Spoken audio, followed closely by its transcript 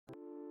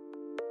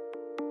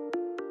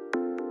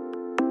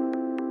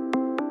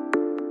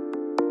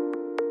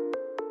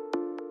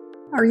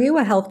Are you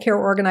a healthcare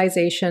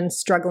organization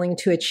struggling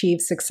to achieve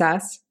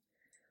success?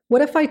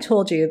 What if I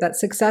told you that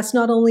success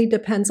not only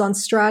depends on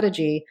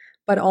strategy,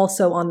 but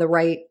also on the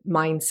right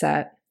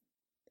mindset?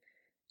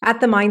 At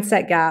the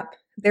Mindset Gap,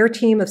 their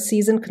team of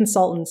seasoned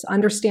consultants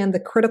understand the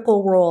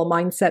critical role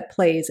mindset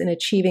plays in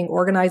achieving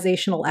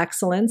organizational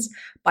excellence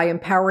by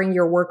empowering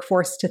your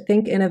workforce to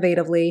think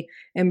innovatively,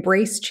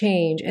 embrace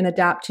change, and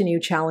adapt to new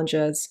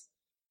challenges.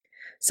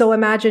 So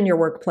imagine your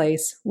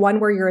workplace, one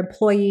where your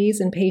employees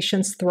and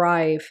patients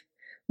thrive,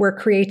 where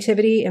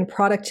creativity and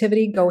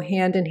productivity go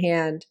hand in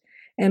hand,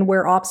 and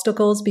where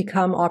obstacles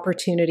become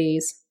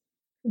opportunities.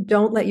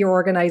 Don't let your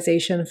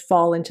organization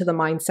fall into the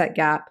mindset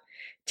gap.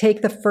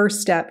 Take the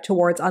first step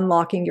towards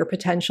unlocking your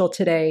potential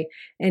today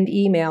and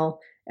email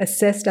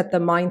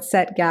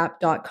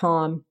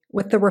assist@themindsetgap.com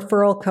with the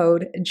referral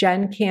code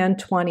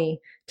GenCan20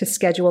 to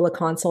schedule a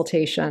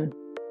consultation.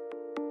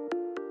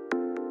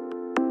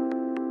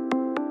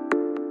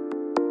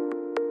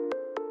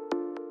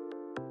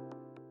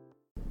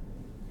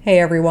 Hey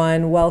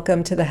everyone,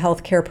 welcome to the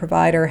Healthcare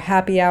Provider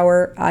Happy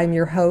Hour. I'm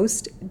your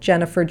host,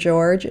 Jennifer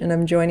George, and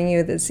I'm joining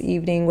you this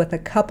evening with a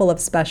couple of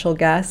special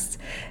guests.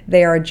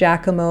 They are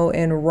Giacomo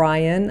and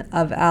Ryan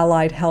of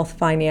Allied Health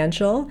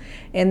Financial,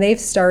 and they've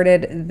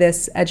started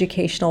this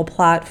educational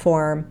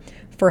platform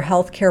for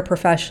healthcare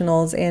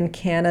professionals in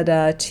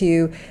Canada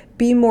to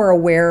be more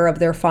aware of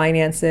their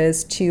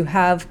finances, to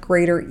have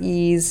greater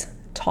ease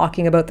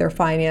talking about their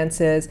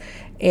finances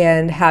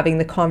and having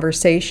the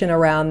conversation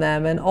around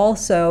them, and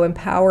also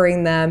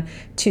empowering them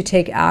to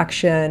take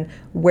action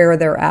where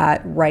they're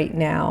at right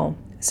now.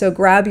 So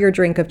grab your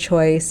drink of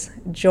choice,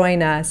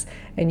 join us,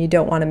 and you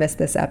don't want to miss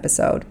this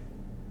episode.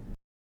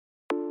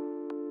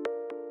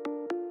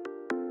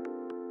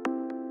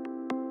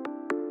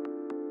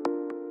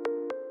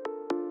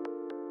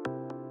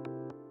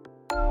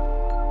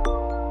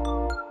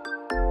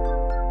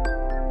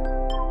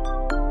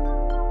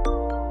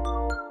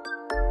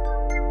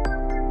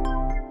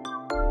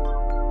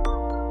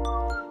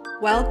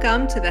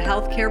 Welcome to the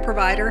Healthcare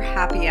Provider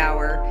Happy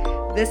Hour.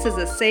 This is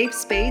a safe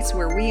space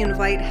where we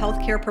invite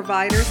healthcare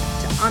providers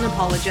to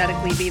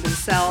unapologetically be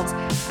themselves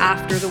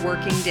after the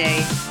working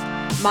day.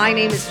 My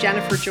name is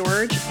Jennifer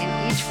George,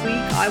 and each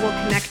week I will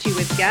connect you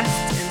with guests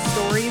and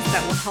stories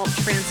that will help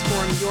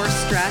transform your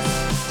stress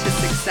to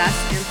success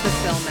and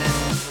fulfillment.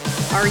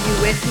 Are you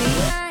with me?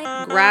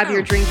 Grab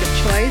your drink of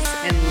choice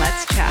and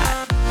let's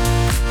chat.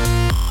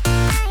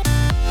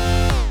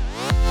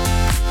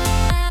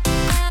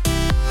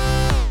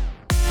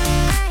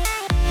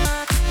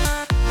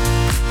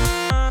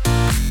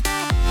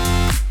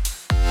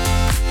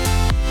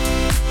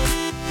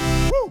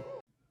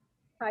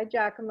 Hi,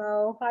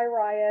 Giacomo. Hi,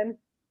 Ryan.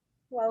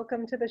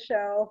 Welcome to the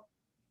show.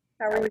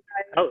 How are you guys?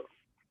 Oh,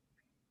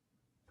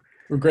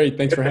 We're great.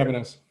 Thanks for having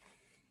us.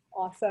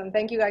 Awesome.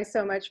 Thank you guys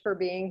so much for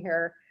being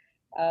here.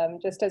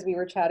 Just as we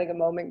were chatting a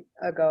moment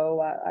ago,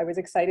 I was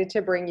excited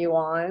to bring you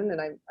on, and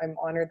I'm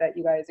honored that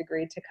you guys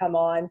agreed to come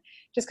on,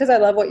 just because I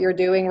love what you're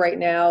doing right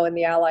now in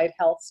the allied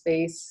health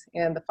space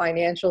and the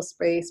financial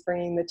space,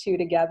 bringing the two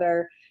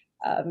together.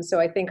 So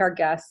I think our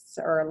guests,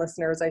 or our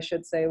listeners, I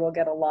should say, will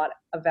get a lot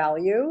of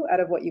value out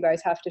of what you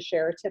guys have to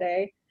share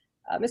today,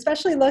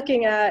 especially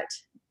looking at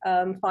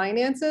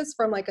finances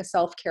from like a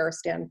self-care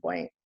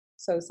standpoint.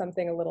 So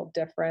something a little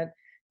different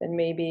than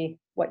maybe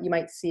what you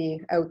might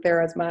see out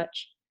there as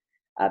much.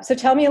 So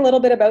tell me a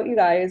little bit about you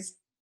guys.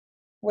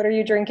 What are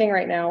you drinking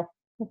right now?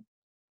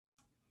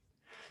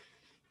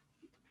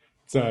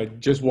 It's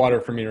just water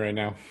for me right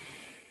now.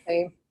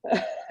 Okay.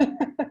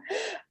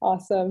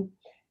 Awesome.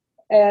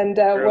 And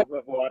of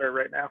water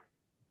right now.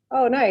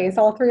 Oh, nice.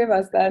 All three of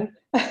us then.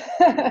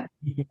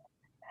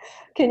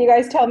 Can you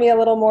guys tell me a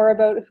little more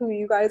about who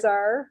you guys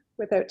are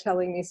without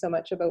telling me so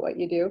much about what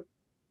you do?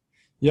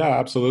 Yeah,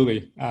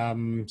 absolutely.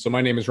 So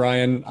my name is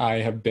Ryan. I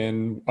have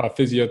been a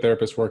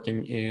physiotherapist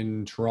working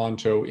in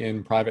Toronto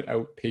in private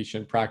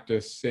outpatient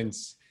practice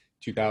since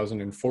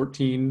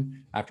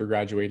 2014 after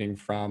graduating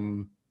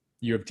from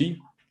U of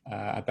T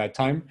at that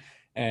time.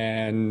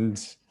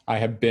 And I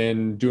have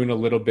been doing a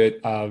little bit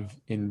of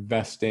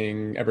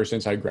investing ever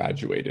since I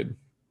graduated.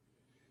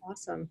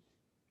 Awesome.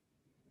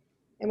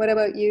 And what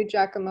about you,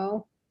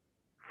 Giacomo?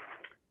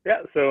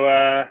 Yeah,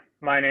 so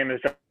my name is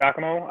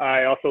Giacomo.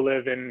 I also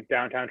live in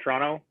downtown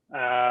Toronto.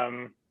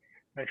 I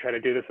try to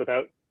do this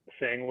without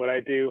saying what I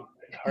do.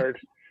 It's hard.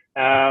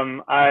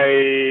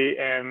 I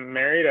am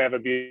married. I have a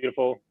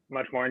beautiful,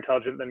 much more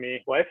intelligent than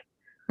me wife.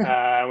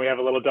 We have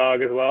a little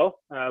dog as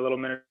well, a little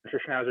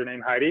miniature schnauzer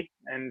named Heidi.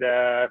 And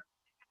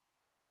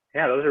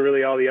yeah, those are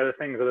really all the other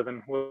things other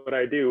than what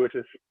I do, which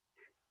is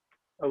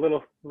a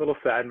little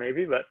sad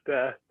maybe, but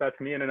that's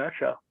me in a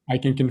nutshell. I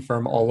can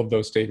confirm all of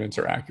those statements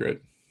are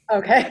accurate.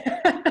 Okay.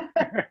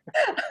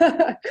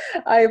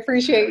 I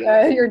appreciate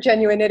your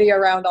genuinity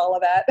around all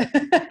of that.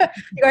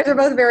 You guys are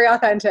both very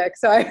authentic.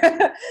 So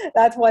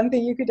that's one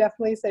thing you could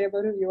definitely say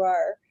about who you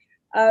are.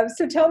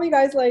 So tell me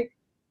guys, like,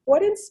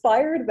 what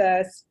inspired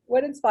this?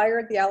 What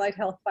inspired the Allied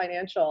Health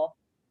Financial?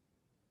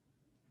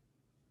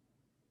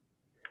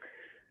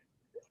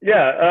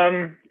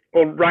 Yeah,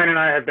 Well, Ryan and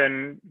I have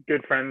been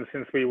good friends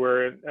since we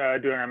were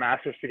doing our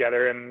masters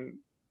together. And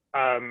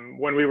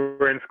when we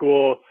were in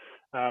school,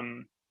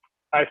 um,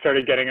 I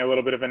started getting a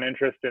little bit of an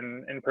interest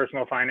in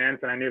personal finance,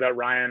 and I knew that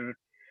Ryan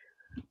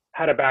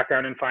had a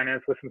background in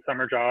finance with some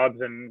summer jobs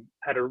and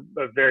had a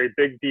very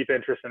big, deep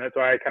interest in it.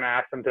 So I kind of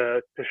asked him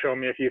to show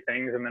me a few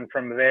things, and then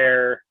from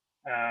there,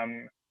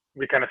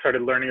 we kind of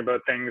started learning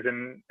about things,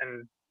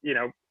 and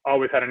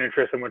always had an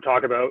interest and would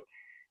talk about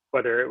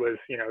whether it was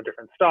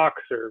different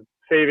stocks or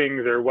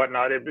savings or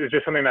whatnot. It was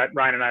just something that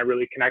Ryan and I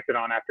really connected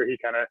on after he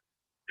kind of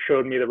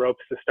showed me the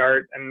ropes to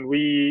start. And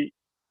we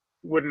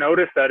would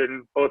notice that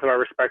in both of our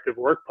respective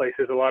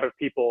workplaces, a lot of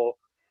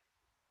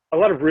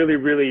really,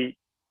 really,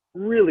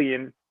 really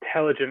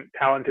intelligent,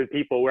 talented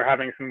people were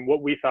having some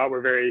what we thought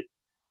were very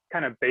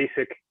kind of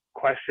basic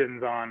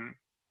questions on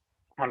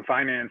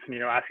finance,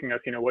 and asking us,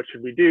 what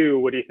should we do?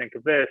 What do you think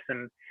of this?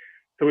 And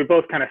so we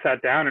both kind of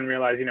sat down and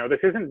realized, this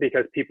isn't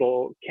because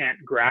people can't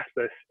grasp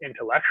this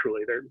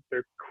intellectually.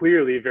 They're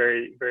clearly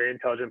very, very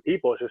intelligent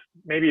people. It's just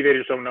maybe they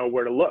just don't know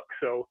where to look.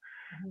 So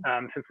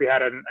since we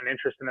had an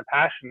interest and a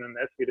passion in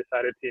this, we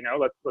decided to,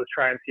 let's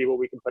try and see what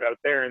we can put out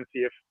there and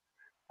see if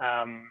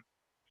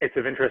it's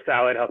of interest to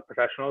allied health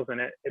professionals.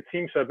 And it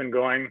seems to have been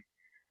going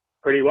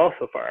pretty well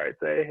so far, I'd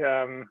say.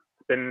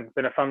 It's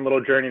been a fun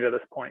little journey to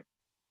this point.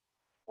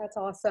 That's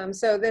awesome.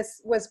 So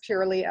this was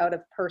purely out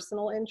of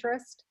personal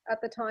interest at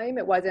the time.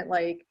 It wasn't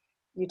like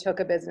you took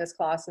a business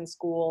class in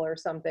school or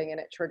something and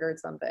it triggered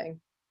something.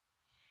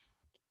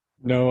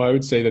 No, I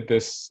would say that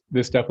this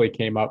definitely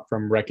came up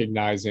from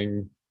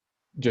recognizing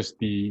just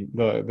the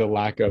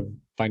lack of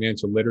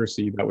financial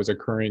literacy that was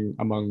occurring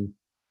among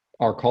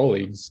our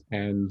colleagues,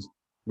 and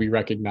we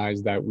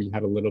recognized that we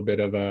had a little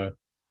bit of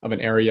an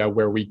area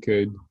where we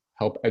could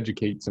help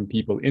educate some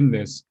people in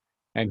this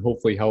and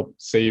hopefully help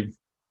save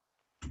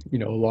a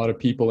lot of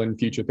people and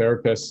future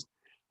therapists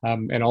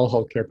and all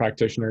healthcare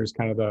practitioners,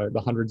 kind of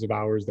the hundreds of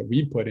hours that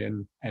we put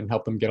in, and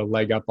help them get a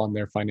leg up on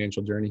their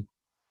financial journey.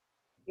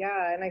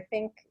 Yeah, and I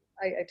think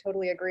I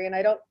totally agree. And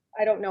I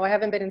don't know, I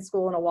haven't been in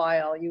school in a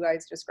while. You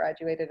guys just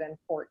graduated in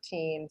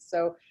 2014.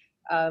 So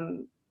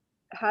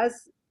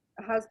has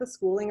the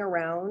schooling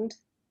around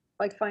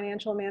like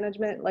financial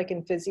management, like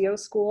in physio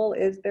school,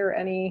 is there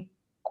any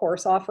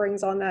course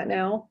offerings on that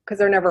now? Because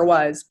there never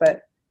was,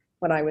 but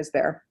when I was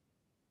there.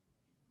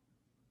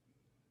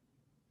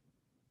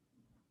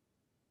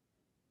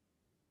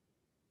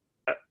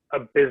 A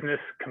business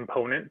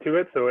component to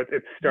it, so it's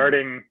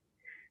starting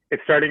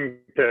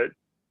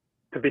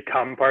to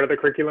become part of the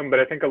curriculum. But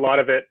I think a lot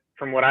of it,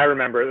 from what I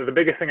remember, the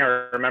biggest thing I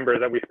remember is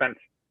that we spent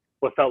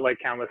what felt like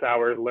countless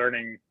hours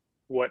learning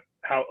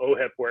how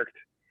OHIP worked,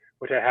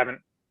 which I haven't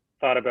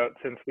thought about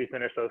since we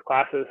finished those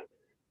classes.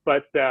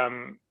 But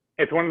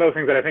it's one of those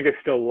things that I think is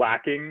still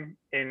lacking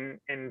in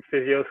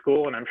physio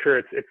school, and I'm sure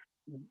it's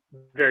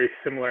very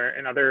similar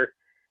in other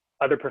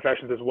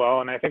professions as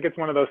well. And I think it's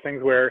one of those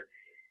things where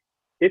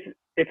it's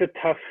a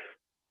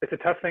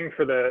tough thing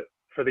for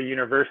the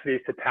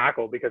universities to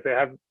tackle, because they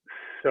have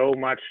so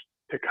much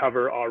to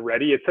cover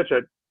already. It's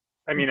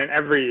and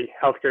every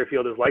healthcare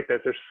field is like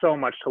this. There's so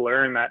much to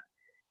learn. That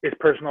is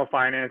personal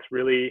finance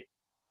really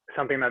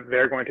something that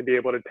they're going to be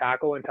able to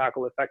tackle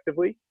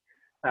effectively.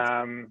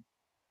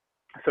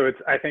 So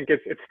I think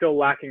it's still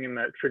lacking in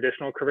the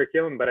traditional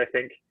curriculum, but I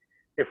think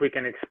if we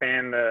can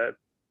expand the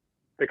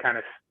kind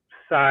of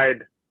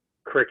side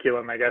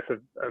curriculum, I guess,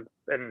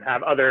 and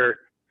have other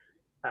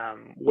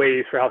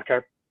ways for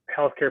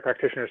healthcare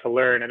practitioners to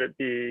learn, it'd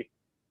be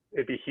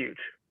huge.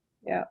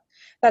 Yeah,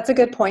 that's a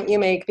good point you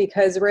make,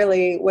 because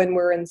really when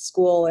we're in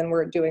school and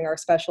we're doing our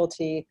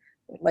specialty,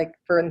 like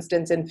for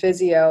instance in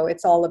physio,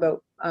 it's all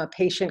about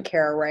patient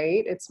care,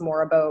 right? It's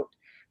more about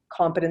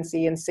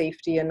competency and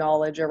safety and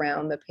knowledge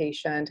around the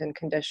patient and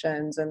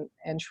conditions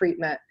and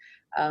treatment.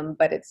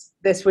 But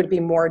this would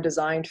be more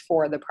designed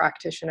for the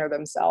practitioner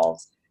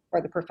themselves or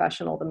the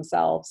professional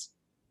themselves.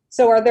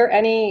 So are there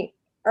any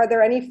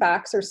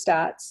facts or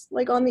stats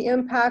like on the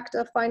impact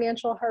of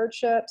financial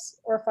hardships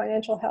or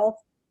financial health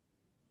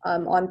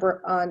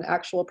on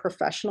actual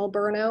professional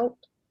burnout?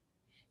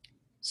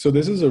 So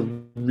this is a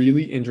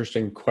really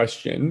interesting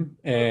question,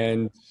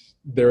 and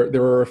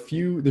there are a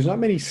few. There's not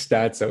many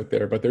stats out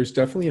there, but there's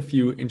definitely a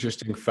few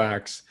interesting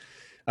facts.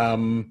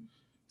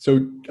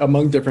 So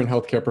among different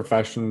healthcare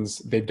professions,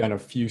 they've done a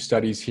few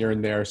studies here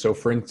and there. So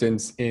for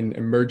instance, in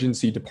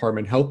emergency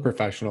department health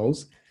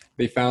professionals,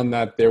 they found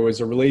that there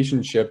was a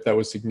relationship that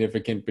was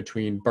significant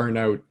between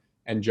burnout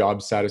and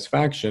job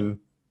satisfaction.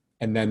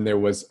 And then there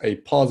was a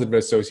positive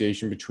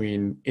association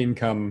between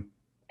income,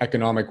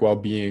 economic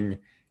well-being,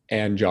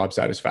 and job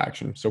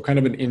satisfaction. So kind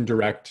of an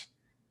indirect,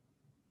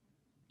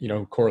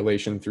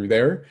 correlation through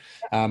there.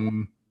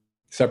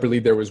 Separately,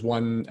 there was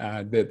one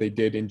that they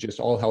did in just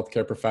all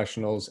healthcare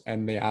professionals,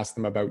 and they asked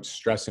them about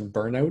stress and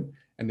burnout.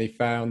 And they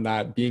found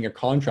that being a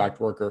contract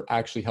worker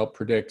actually helped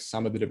predict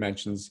some of the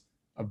dimensions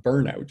of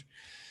burnout.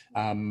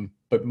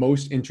 But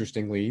most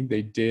interestingly,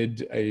 they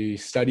did a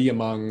study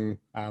among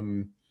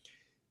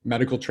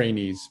medical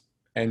trainees,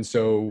 And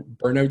so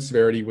burnout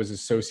severity was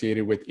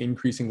associated with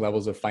increasing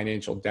levels of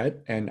financial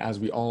debt. And as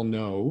we all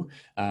know,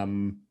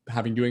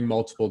 having doing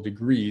multiple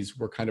degrees,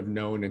 we're kind of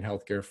known in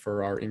healthcare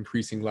for our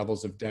increasing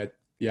levels of debt,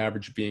 the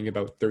average being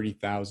about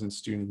 30,000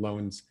 student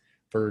loans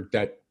for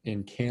debt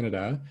in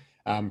Canada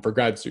for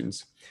grad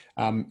students.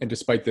 And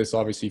despite this,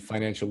 obviously,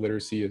 financial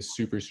literacy is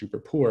super, super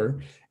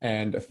poor.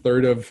 And a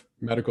third of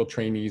medical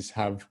trainees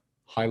have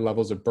high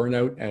levels of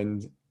burnout,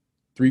 and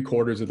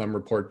 3/4 of them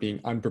report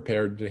being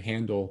unprepared to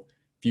handle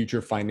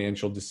future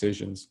financial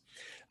decisions.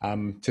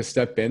 To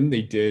step in,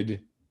 they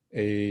did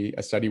a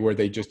study where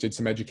they just did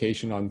some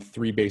education on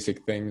 3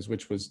 basic things,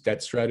 which was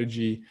debt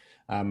strategy,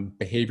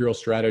 behavioral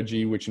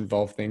strategy, which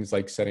involved things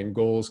like setting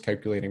goals,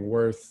 calculating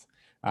worth,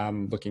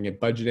 looking at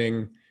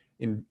budgeting.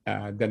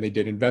 Then they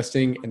did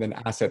investing, and then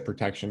asset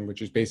protection,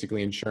 which is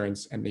basically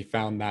insurance. And they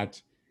found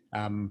that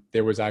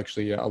there was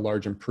actually a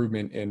large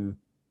improvement in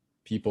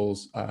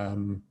people's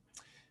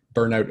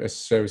burnout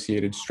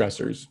associated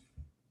stressors.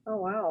 Oh,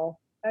 wow.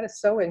 That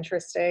is so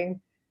interesting.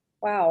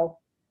 Wow.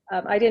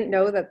 I didn't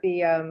know that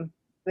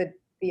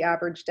the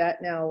average debt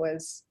now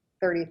was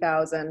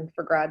 30,000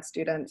 for grad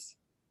students.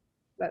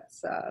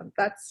 That's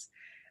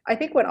I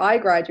think when I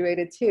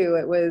graduated too,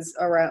 it was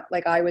around,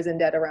 like, I was in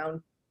debt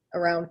around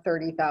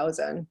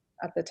 30,000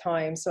 at the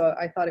time. So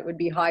I thought it would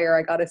be higher,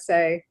 I gotta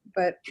say,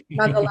 but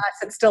nonetheless,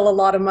 it's still a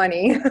lot of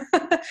money.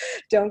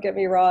 Don't get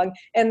me wrong.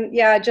 And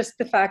yeah, just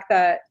the fact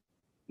that,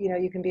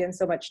 you can be in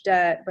so much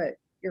debt, but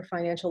your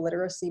financial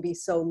literacy be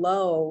so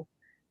low,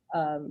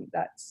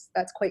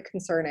 that's quite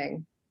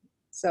concerning.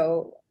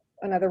 So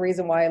another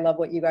reason why I love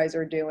what you guys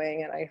are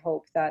doing, and I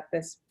hope that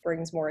this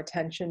brings more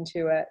attention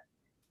to it.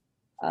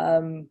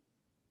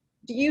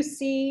 Do you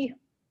see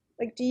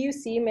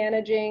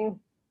managing,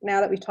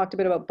 now that we've talked a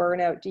bit about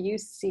burnout, do you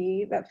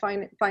see that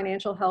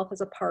financial health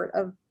as a part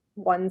of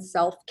one's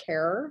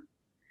self-care?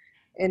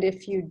 And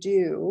if you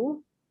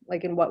do,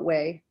 like, in what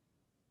way?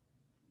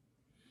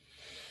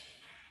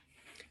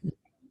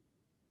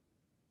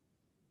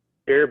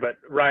 Here, but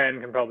Ryan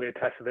can probably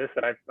attest to this,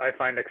 that I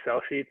find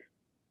Excel sheets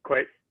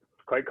quite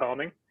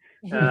calming.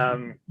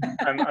 I'm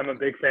a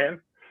big fan.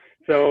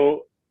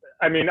 So,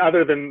 I mean,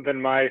 other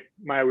than my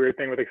weird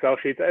thing with Excel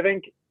sheets, I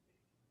think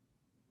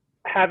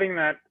having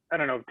that, I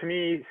don't know, to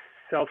me,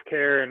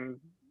 self-care and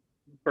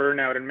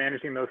burnout and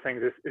managing those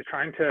things is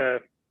trying to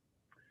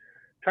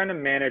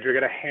manage or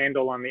get a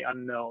handle on the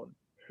unknown,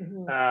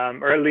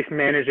 or at least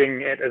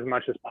managing it as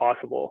much as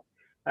possible.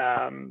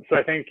 So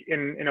I think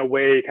in a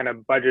way, kind of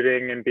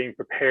budgeting and being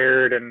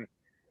prepared, and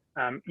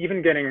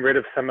even getting rid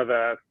of some of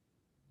the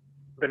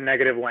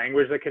negative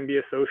language that can be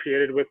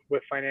associated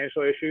with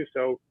financial issues.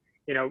 So,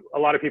 a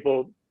lot of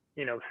people,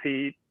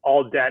 see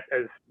all debt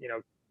as,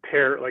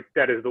 like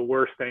debt is the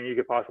worst thing you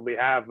could possibly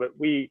have. But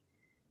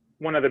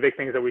one of the big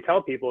things that we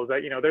tell people is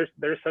that,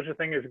 there's such a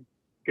thing as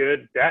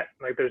good debt.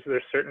 Like there's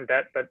certain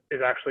debt that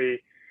is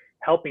actually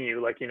helping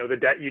you. Like, the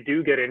debt you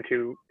do get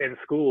into in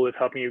school is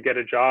helping you get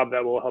a job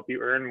that will help you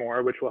earn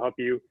more, which will help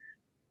you,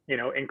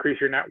 increase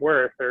your net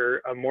worth.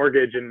 Or a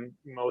mortgage in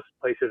most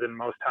places and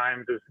most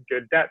times is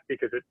good debt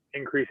because it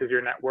increases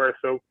your net worth.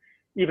 So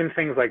even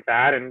things like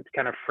that, and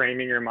kind of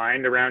framing your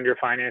mind around your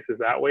finances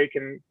that way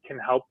can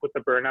help with the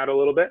burnout a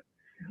little bit.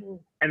 Mm-hmm.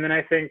 And then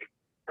I think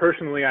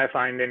personally, I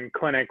find in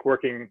clinic,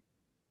 working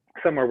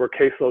somewhere where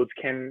caseloads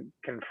can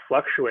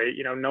fluctuate,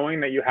 knowing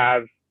that you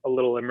have a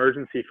little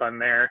emergency fund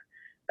there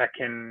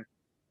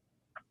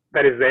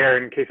that is there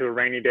in case of a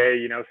rainy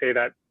day, say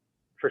that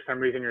for some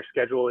reason your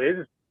schedule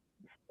is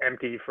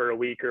empty for a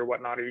week or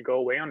whatnot, or you go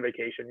away on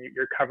vacation,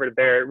 you're covered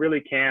there. It really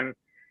can,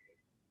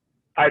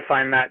 I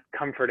find that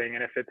comforting.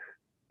 And if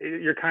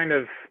you're kind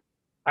of,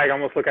 I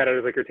almost look at it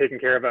as like you're taking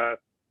care of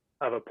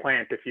a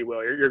plant, if you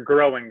will. You're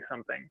growing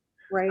something.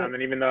 Right.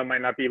 And even though it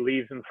might not be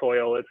leaves and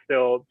soil, it's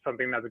still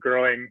something that's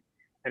growing.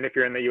 And if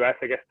you're in the US,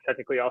 I guess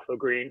technically also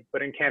green.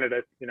 But in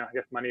Canada, I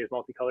guess money is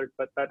multicolored,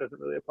 but that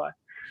doesn't really apply.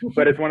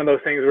 But it's one of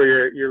those things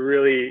where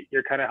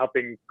you're kind of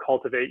helping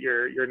cultivate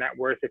your net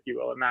worth, if you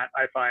will. And that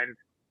I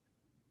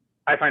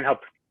find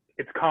helps.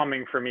 It's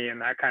calming for me in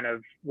that kind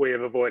of way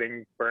of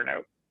avoiding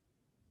burnout.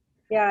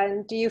 Yeah.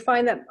 And do you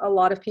find that a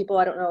lot of people,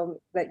 I don't know,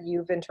 that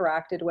you've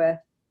interacted with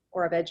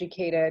or have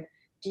educated,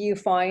 do you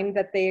find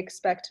that they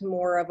expect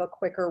more of a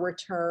quicker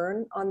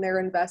return on their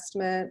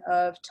investment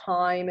of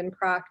time and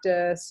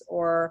practice,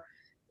 or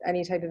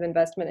any type of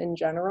investment in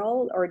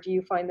general? Or do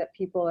you find that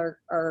people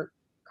are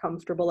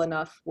comfortable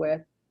enough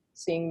with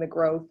seeing the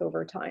growth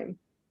over time?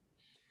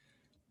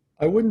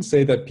 I wouldn't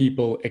say that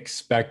people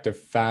expect a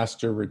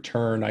faster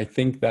return. I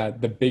think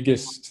that the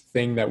biggest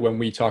thing that when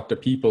we talk to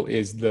people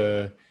is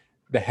the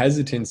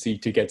hesitancy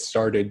to get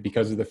started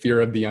because of the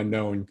fear of the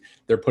unknown.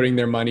 They're putting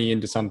their money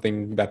into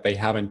something that they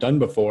haven't done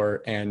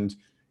before. And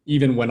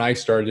even when I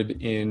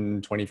started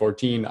in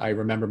 2014, I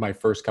remember my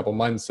first couple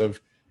months of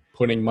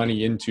putting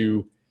money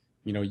into,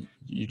 you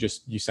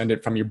send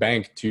it from your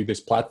bank to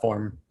this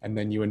platform and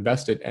then you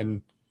invest it,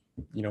 and,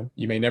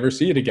 you may never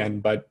see it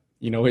again, but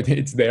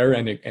it's there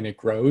and it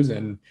grows.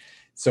 And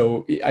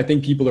so I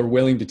think people are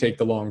willing to take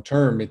the long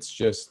term. It's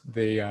just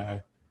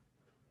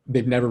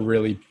they've never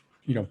really,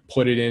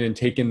 put it in and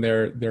taken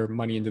their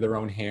money into their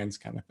own hands,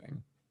 kind of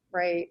thing.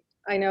 Right.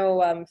 I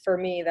know for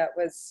me, that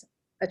was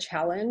a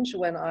challenge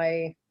when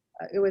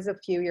it was a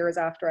few years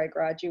after I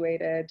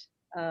graduated.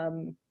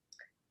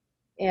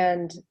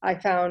 And I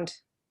found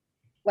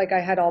like I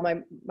had all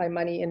my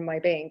money in my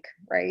bank,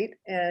 right?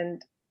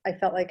 And I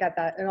felt like at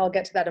that, and I'll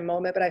get to that in a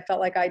moment, but I felt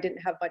like I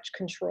didn't have much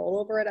control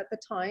over it at the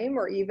time,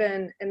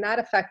 and that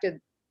affected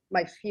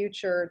my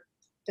future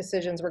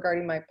decisions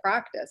regarding my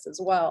practice as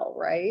well,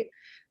 right?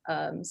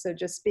 So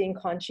just being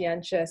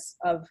conscientious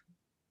of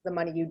the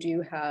money you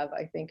do have,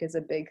 I think, is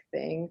a big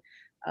thing.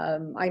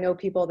 I know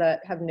people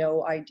that have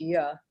no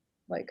idea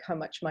like how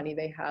much money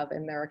they have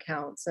in their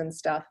accounts and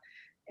stuff.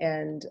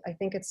 And I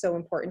think it's so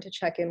important to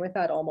check in with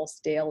that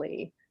almost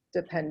daily,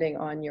 depending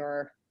on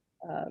your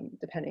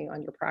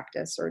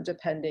practice or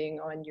depending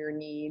on your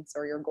needs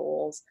or your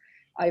goals.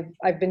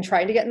 I've been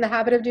trying to get in the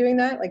habit of doing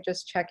that, like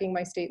just checking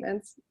my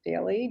statements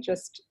daily,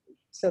 just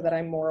so that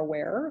I'm more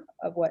aware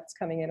of what's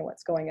coming in and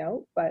what's going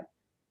out. But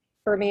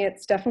for me,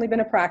 it's definitely been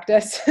a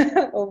practice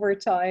over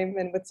time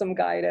and with some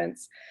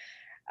guidance.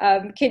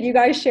 Can you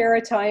guys share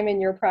a time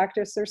in your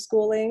practice or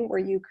schooling where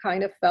you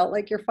kind of felt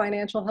like your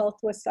financial health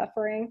was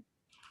suffering?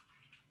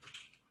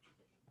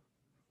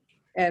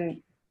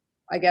 And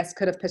I guess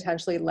could have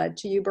potentially led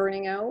to you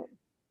burning out?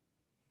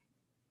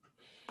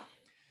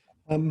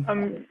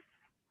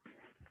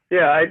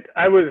 Yeah,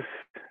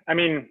 I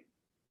mean,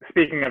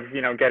 speaking of,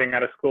 getting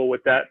out of school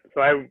with debt,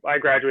 so I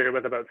graduated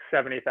with about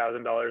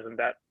 $70,000 in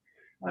debt.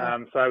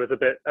 Wow. So I was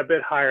a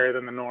bit higher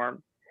than the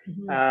norm.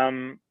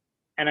 Mm-hmm.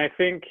 And I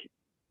think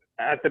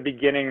at the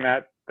beginning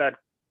that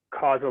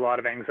caused a lot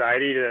of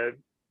anxiety to,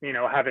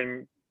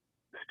 having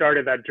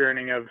started that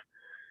journey of,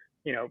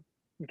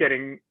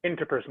 getting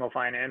into personal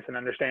finance and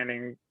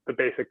understanding the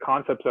basic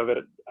concepts of it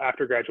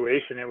after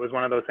graduation. It was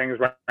one of those things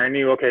where I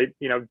knew, okay,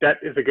 debt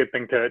is a good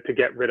thing to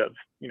get rid of,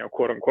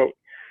 quote unquote.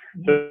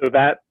 Mm-hmm. So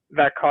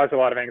that caused a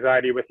lot of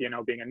anxiety with,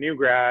 being a new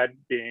grad,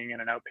 being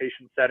in an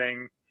outpatient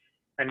setting,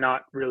 and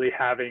not really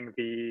having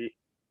the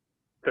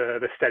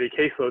steady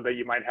caseload that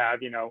you might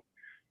have,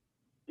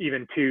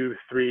 even 2-3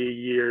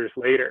 years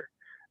later.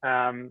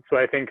 So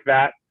I think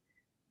that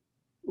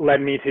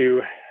led me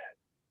to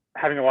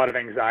having a lot of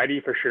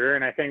anxiety for sure.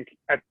 And I think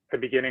at the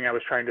beginning I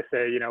was trying to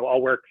say,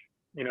 I'll work,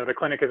 the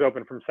clinic is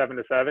open from 7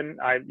 to 7.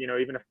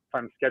 Even if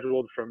I'm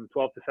scheduled from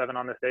 12 to 7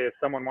 on this day, if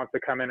someone wants to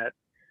come in at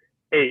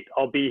 8,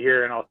 I'll be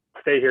here and I'll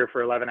stay here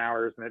for 11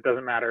 hours, and it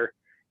doesn't matter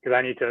because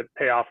I need to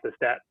pay off this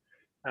debt.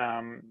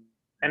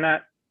 And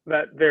that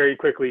very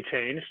quickly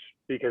changed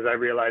because I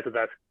realized that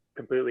that's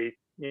completely,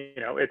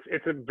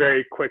 it's a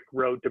very quick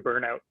road to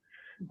burnout.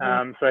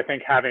 Mm-hmm. So I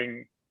think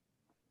having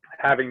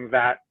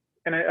that,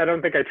 and I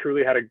don't think I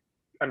truly had a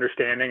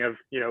understanding of,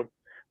 the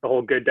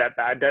whole good debt,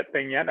 bad debt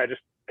thing yet. I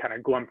just kind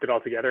of glumped it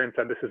all together and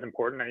said, this is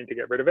important, I need to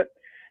get rid of it.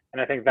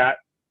 And I think that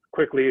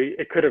quickly,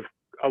 it could have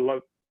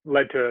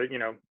led to,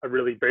 a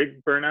really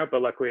big burnout.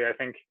 But luckily, I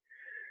think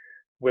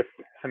with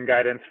some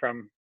guidance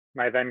from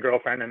my then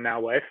girlfriend and now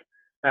wife,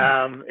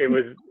 I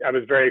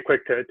was very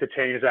quick to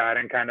change that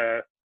and kind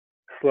of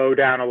slow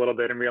down a little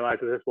bit and realize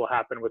that this will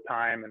happen with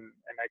time. And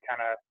I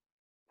kind of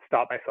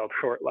stopped myself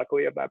short,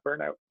 luckily, of that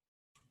burnout.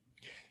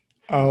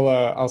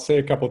 I'll say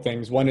a couple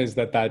things. One is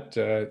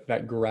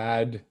that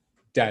grad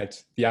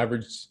debt, the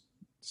average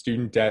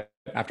student debt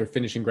after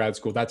finishing grad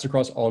school, that's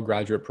across all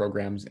graduate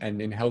programs. And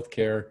in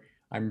healthcare,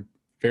 I'm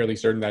fairly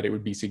certain that it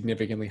would be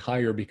significantly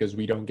higher because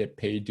we don't get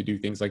paid to do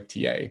things like TA.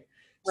 Right.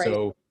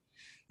 So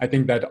I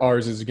think that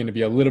ours is going to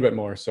be a little bit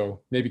more, so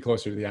maybe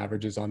closer to the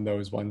averages on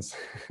those ones.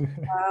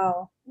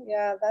 Wow.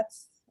 Yeah,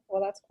 that's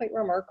quite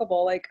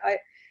remarkable. Like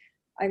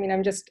I mean,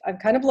 I'm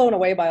kind of blown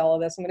away by all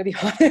of this. I'm going to be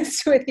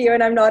honest with you,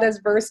 and I'm not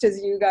as versed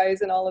as you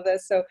guys in all of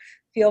this. So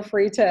feel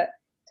free to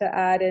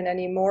add in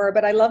any more.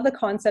 But I love the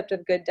concept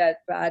of good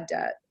debt, bad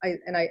debt,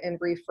 and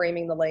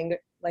reframing the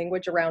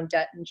language around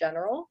debt in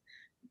general,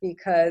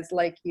 because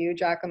like you,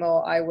 Giacomo,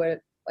 I would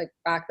like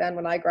back then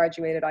when I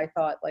graduated, I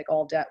thought like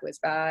all debt was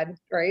bad,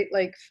 right?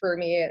 Like for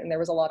me, and there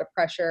was a lot of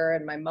pressure,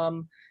 and my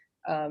mom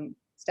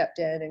stepped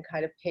in and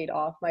kind of paid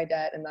off my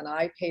debt. And then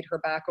I paid her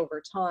back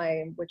over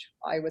time, which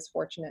I was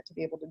fortunate to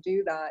be able to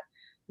do that,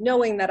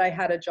 knowing that I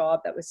had a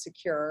job that was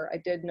secure. I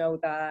did know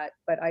that,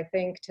 but I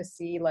think to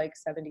see like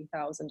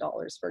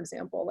 $70,000, for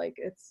example, like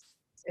it's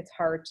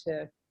hard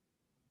to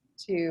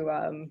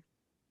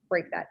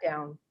break that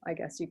down, I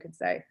guess you could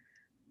say.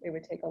 It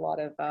would take a lot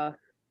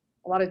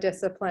of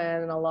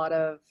discipline and a lot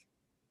of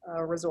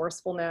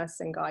resourcefulness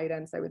and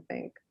guidance, I would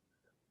think.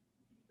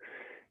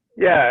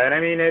 Yeah, and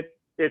I mean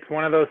it's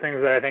one of those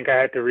things that I think I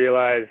had to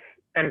realize.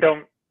 And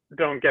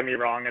don't get me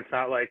wrong, it's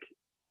not like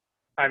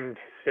I'm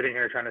sitting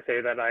here trying to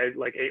say that I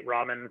like ate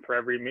ramen for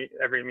every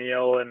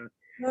meal and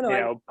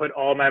No, put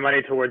all my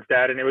money towards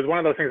debt. And it was one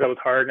of those things that was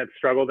hard and it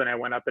struggled and I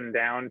went up and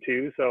down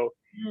too. So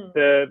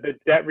the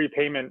debt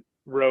repayment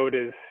road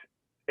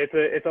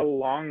it's a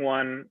long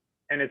one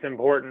and it's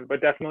important,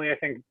 but definitely I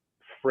think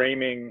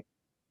framing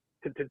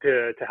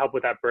to help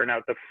with that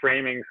burnout, the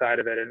framing side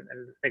of it and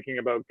thinking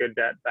about good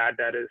debt, bad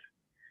debt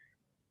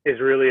is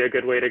really a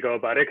good way to go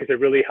about it, because it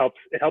really helps.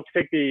 It helps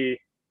take the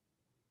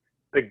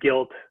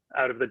guilt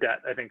out of the debt,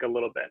 I think, a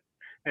little bit.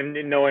 And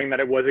knowing that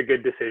it was a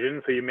good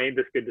decision, so you made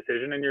this good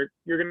decision, and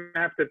you're gonna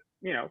have to,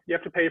 you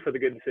have to pay for the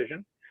good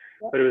decision,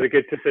 but it was a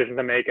good decision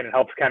to make, and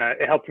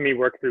it helped me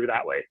work through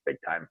that way big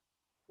time.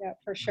 Yeah,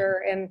 for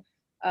sure. And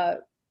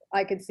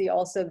I could see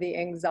also the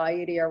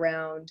anxiety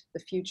around the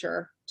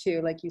future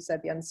too, like you said,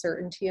 the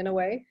uncertainty in a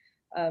way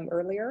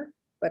earlier,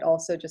 but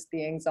also just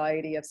the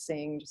anxiety of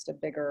seeing just a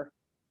bigger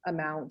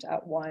amount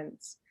at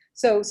once.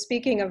 So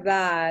speaking of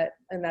that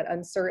and that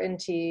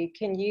uncertainty,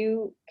 can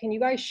you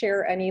guys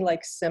share any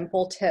like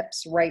simple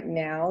tips right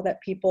now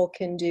that people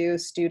can do,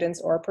 students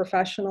or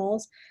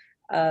professionals,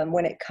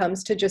 when it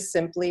comes to just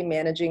simply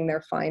managing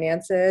their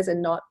finances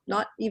and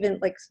not even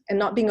like, and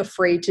not being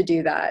afraid to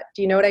do that?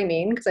 Do you know what I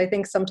mean? Because I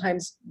think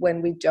sometimes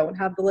when we don't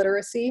have the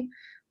literacy,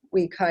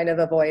 we kind of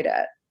avoid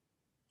it.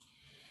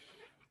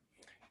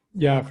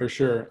 Yeah, for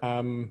sure.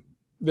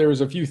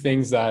 There's a few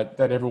things that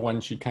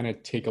everyone should kind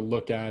of take a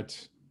look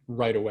at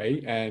right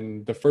away.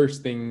 And the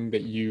first thing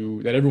that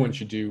everyone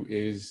should do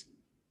is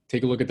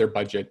take a look at their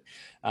budget.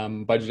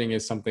 Budgeting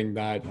is something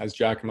that, as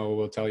Giacomo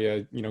will tell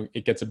you,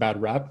 it gets a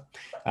bad rap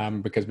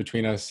because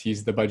between us,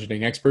 he's the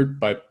budgeting expert,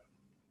 but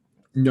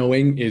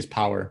knowing is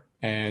power.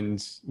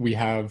 And we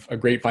have a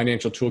great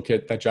financial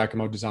toolkit that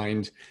Giacomo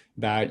designed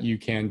that you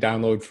can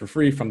download for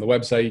free from the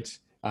website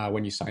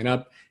when you sign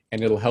up.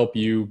 And it'll help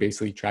you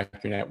basically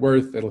track your net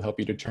worth. It'll help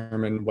you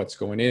determine what's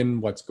going in,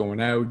 what's going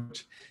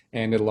out.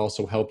 And it'll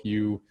also help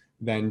you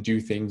then do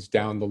things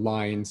down the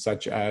line,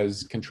 such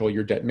as control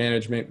your debt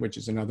management, which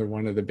is another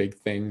one of the big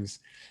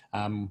things.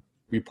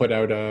 We put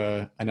out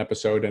an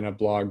episode and a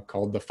blog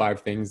called the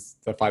 5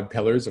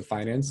 pillars of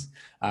finance,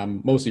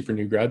 mostly for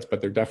new grads, but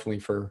they're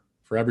definitely for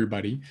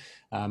everybody.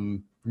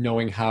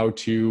 Knowing how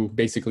to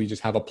basically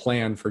just have a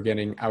plan for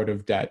getting out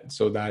of debt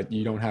so that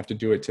you don't have to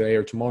do it today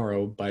or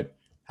tomorrow, but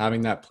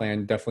having that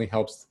plan definitely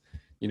helps,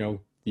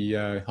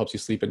 helps you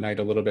sleep at night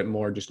a little bit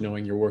more, just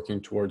knowing you're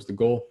working towards the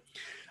goal.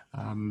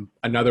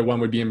 Another one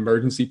would be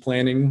emergency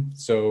planning.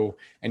 So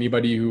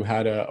anybody who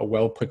had a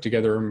well put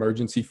together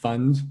emergency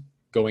fund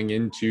going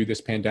into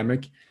this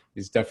pandemic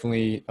is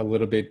definitely a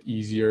little bit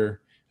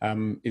easier,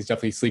 is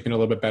definitely sleeping a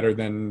little bit better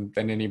than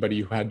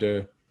anybody who had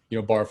to,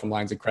 borrow from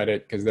lines of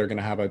credit, because they're going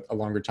to have a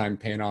longer time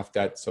paying off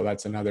debt. So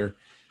that's another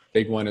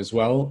big one as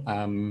well.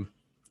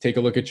 Take a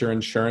look at your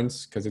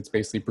insurance, because it's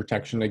basically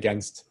protection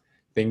against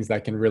things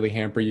that can really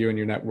hamper you and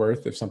your net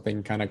worth if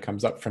something kind of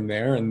comes up from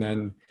there. And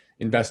then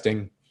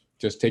investing,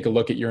 just take a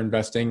look at your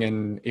investing.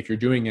 And if you're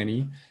doing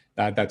any,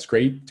 that's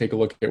great. Take a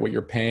look at what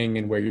you're paying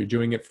and where you're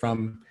doing it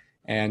from.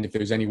 And if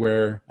there's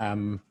anywhere,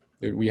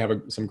 we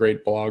have some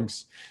great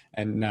blogs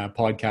and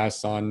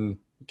podcasts on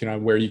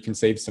where you can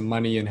save some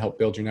money and help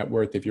build your net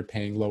worth if you're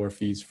paying lower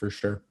fees, for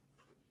sure.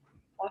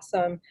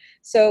 Awesome.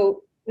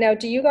 So now,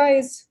 do you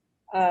guys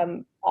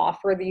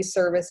offer these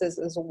services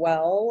as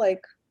well,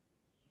 like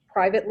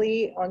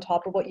privately on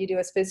top of what you do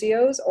as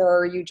physios, or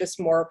are you just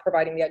more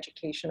providing the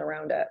education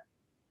around it?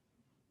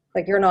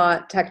 Like, you're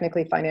not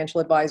technically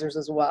financial advisors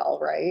as well,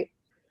 right?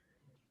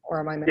 Or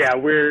am I missing? Yeah,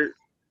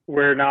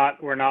 we're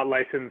not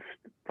licensed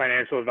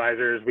financial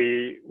advisors.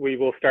 We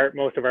will start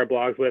most of our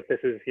blogs with, this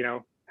is,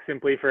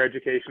 simply for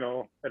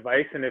educational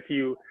advice. And if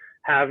you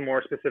have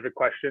more specific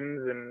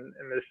questions and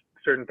there's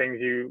certain things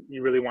you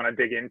really want to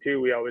dig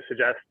into, we always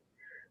suggest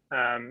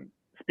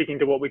speaking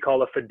to what we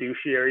call a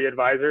fiduciary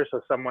advisor.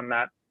 So someone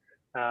that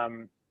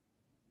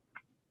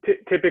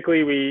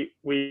typically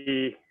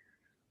we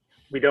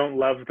don't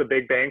love the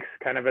big banks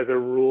kind of as a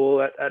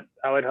rule at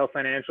Allied Health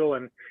Financial.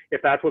 And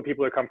if that's what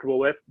people are comfortable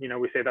with,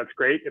 we say that's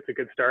great. It's a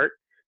good start.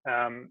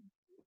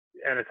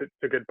 And it's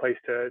a good place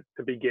to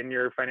begin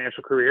your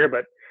financial career.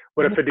 But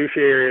what a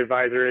fiduciary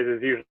advisor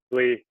is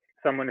usually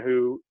someone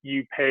who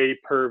you pay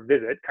per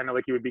visit, kind of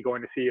like you would be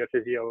going to see a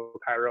physio,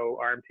 chiro,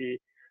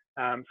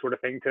 RMT sort of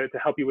thing, to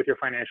help you with your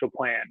financial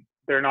plan.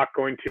 They're not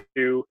going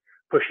to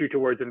push you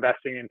towards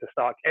investing into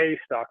stock A,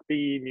 stock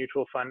B,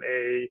 mutual fund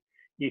A,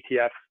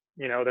 ETF.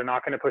 They're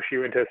not going to push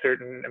you into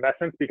certain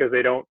investments because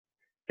they don't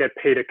get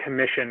paid a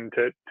commission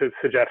to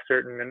suggest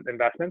certain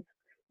investments.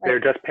 You're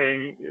just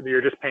paying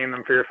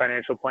them for your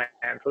financial plan.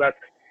 So that's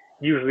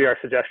usually our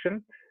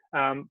suggestion.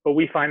 But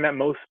we find that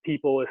most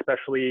people,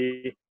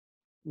 especially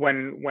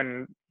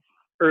when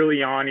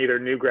early on, either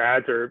new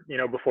grads or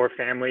before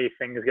family,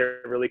 things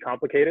get really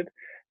complicated.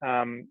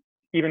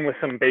 Even with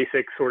some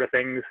basic sort of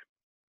things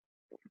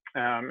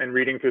and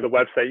reading through the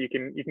website, you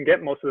can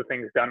get most of the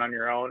things done on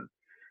your own.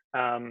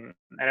 And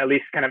at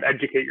least kind of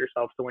educate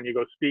yourself. So when you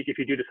go speak, if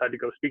you do decide to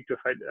go speak to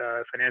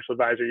a financial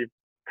advisor, you've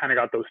kind of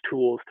got those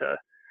tools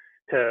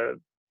to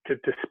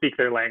speak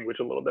their language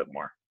a little bit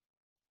more.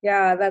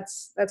 Yeah,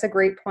 that's a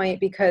great point,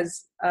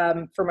 because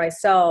for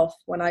myself,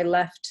 when I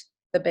left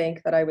the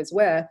bank that I was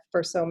with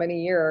for so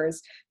many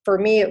years, for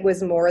me, it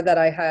was more that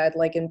I had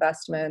like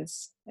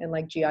investments and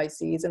like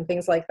GICs and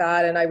things like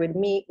that. And I would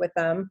meet with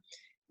them,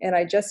 and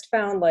I just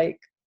found like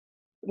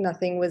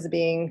nothing was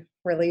being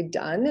really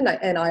done.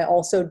 And I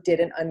also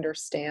didn't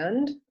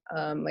understand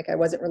Like I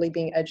wasn't really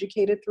being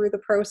educated through the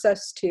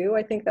process too.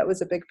 I think that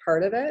was a big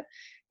part of it.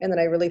 And then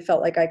I really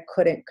felt like I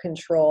couldn't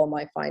control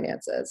my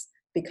finances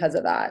because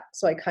of that.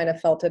 So I kind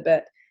of felt a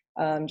bit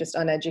just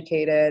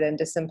uneducated and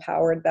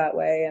disempowered that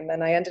way. And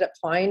then I ended up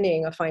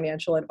finding a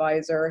financial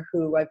advisor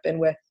who I've been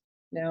with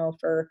now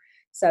for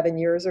 7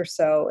 years or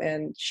so,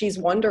 and she's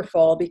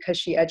wonderful because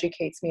she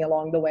educates me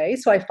along the way.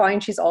 So I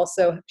find she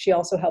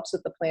also helps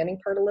with the planning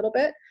part a little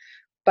bit,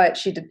 but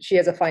she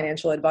has a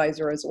financial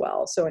advisor as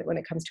well. So when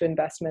it comes to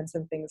investments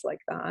and things like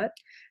that,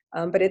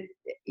 but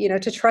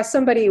to trust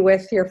somebody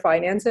with your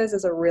finances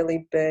is a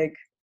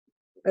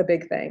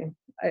big thing.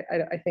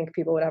 I think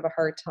people would have a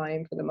hard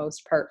time for the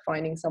most part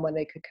finding someone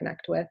they could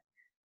connect with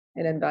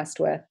and invest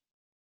with.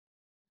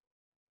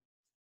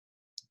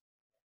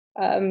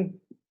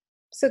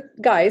 So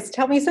guys,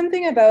 tell me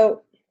something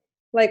about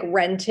like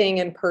renting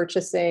and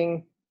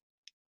purchasing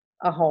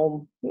a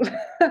home.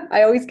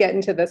 I always get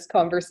into this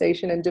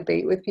conversation and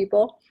debate with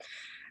people.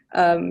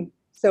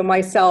 So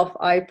myself,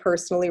 I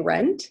personally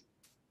rent.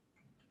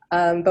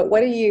 But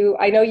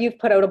I know you've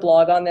put out a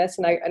blog on this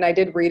and I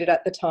did read it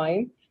at the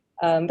time.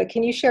 But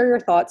can you share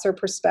your thoughts or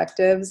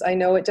perspectives? I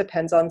know it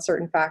depends on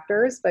certain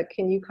factors, but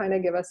can you kind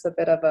of give us a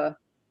bit of a,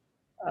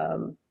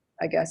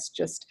 I guess,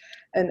 just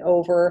an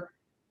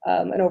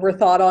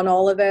overthought on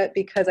all of it?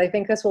 Because I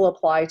think this will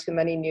apply to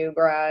many new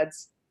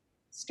grads,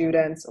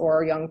 students,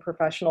 or young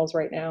professionals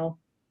right now.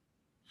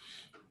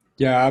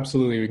 Yeah,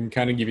 absolutely. We can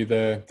kind of give you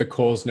the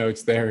Coles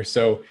notes there.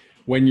 So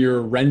when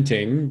you're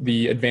renting,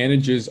 the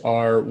advantages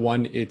are,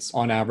 one, it's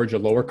on average a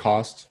lower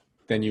cost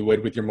than you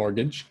would with your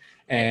mortgage.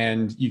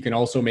 And you can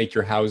also make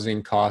your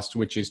housing cost,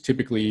 which is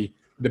typically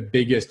the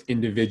biggest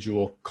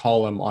individual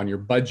column on your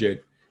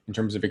budget in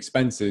terms of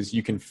expenses,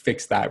 you can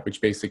fix that, which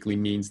basically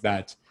means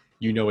that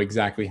you know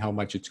exactly how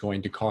much it's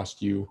going to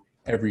cost you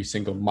every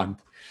single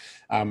month.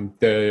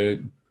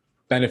 The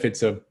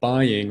benefits of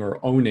buying or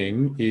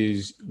owning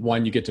is,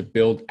 one, you get to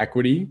build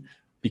equity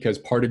because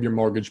part of your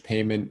mortgage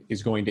payment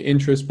is going to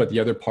interest, but the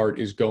other part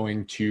is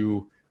going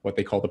to what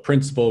they call the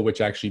principal,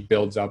 which actually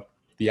builds up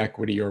the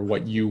equity or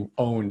what you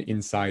own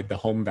inside the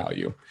home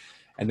value.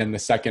 And then the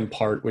second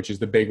part, which is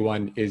the big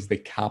one, is the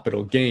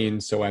capital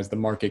gain. So as the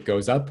market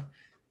goes up,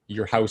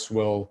 your house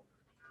will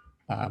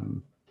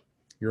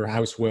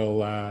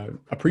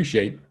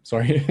appreciate,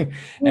 sorry,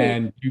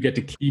 and you get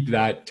to keep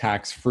that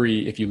tax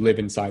free if you live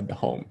inside the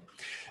home.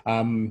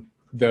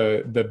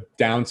 The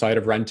downside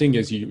of renting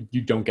is you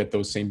don't get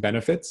those same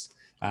benefits.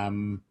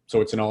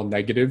 So it's an all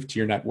negative to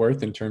your net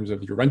worth in terms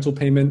of your rental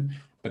payment.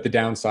 But the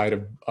downside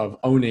of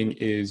owning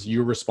is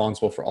you're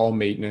responsible for all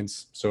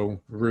maintenance.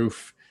 So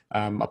roof,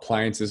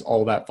 appliances,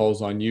 all that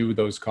falls on you.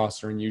 Those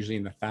costs are usually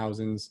in the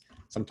thousands,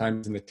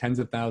 sometimes in the tens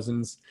of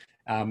thousands.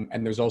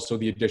 And there's also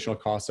the additional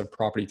costs of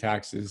property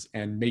taxes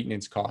and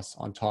maintenance costs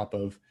on top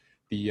of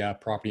the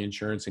property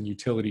insurance and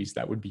utilities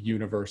that would be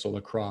universal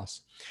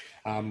across.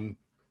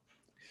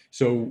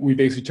 So we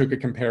basically took a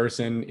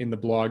comparison in the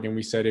blog and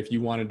we said, if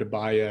you wanted to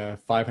buy a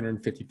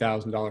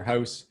 $550,000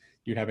 house,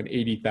 you'd have an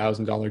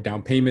 $80,000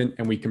 down payment,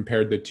 and we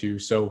compared the two.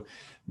 So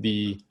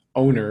the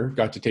owner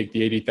got to take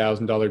the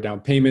 $80,000 down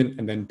payment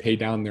and then pay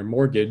down their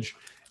mortgage,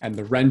 and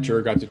the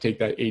renter got to take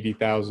that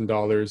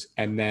 $80,000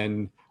 and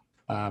then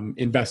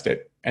invest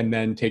it, and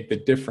then take the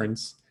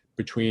difference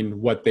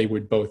between what they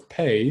would both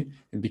pay.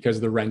 And because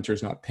the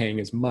renter's not paying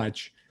as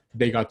much,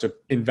 they got to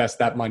invest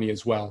that money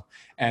as well.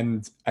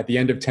 And at the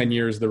end of 10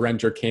 years, the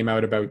renter came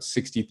out about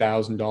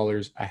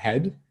 $60,000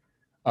 ahead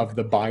of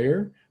the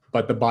buyer,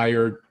 but the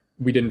buyer,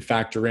 we didn't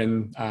factor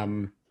in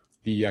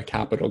the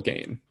capital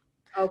gain.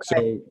 Okay.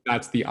 So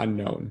that's the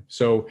unknown.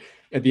 So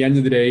at the end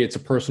of the day, it's a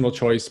personal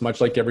choice,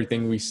 much like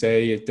everything we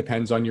say. It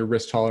depends on your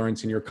risk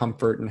tolerance and your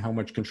comfort and how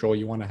much control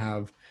you want to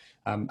have.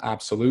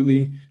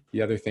 Absolutely.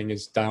 The other thing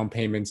is down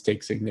payments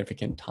take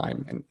significant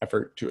time and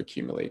effort to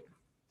accumulate.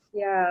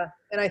 Yeah.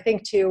 And I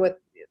think too, with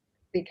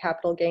the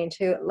capital gain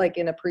too, like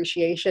in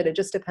appreciation, it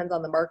just depends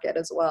on the market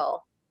as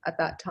well at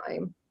that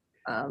time.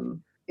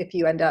 If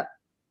you end up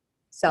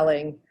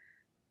selling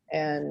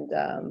and,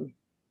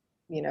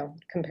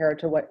 compared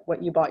to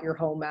what you bought your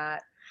home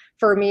at.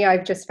 For me,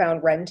 I've just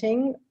found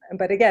renting,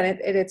 but again,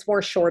 it's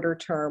more shorter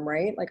term,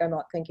 right? Like I'm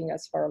not thinking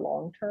as far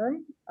long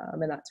term,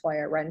 and that's why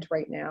I rent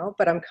right now.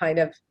 But I'm kind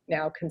of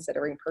now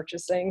considering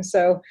purchasing.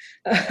 So,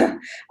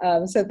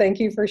 so thank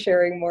you for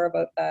sharing more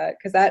about that,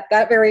 because that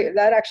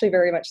actually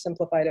very much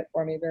simplified it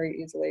for me very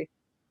easily.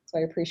 So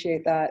I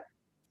appreciate that.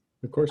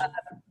 Of course.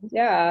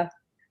 Yeah.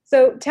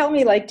 So tell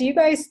me, like, do you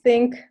guys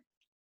think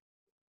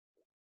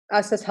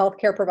us as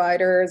healthcare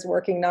providers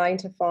working 9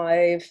 to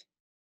 5,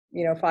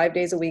 5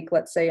 days a week,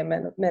 let's say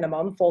a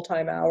minimum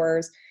full-time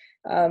hours,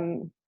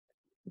 do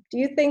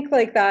you think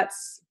like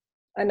that's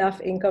enough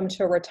income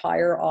to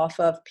retire off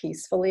of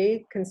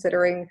peacefully,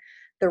 considering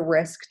the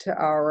risk to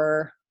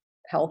our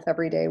health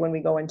every day when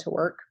we go into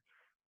work?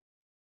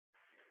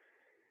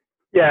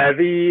 Yeah,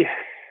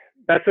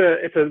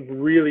 it's a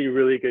really,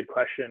 really good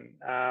question.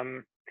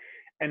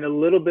 And a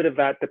little bit of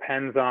that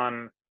depends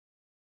on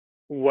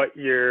what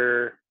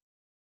your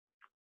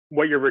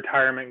what your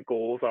retirement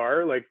goals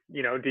are. Like,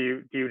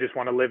 do you just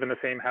want to live in the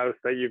same house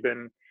that you've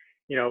been,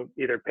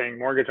 either paying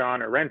mortgage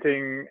on or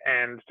renting,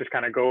 and just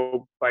kind of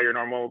go by your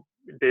normal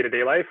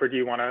day-to-day life? Or do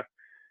you want to,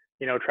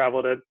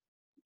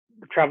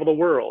 travel the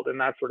world and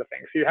that sort of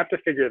thing? So you have to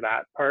figure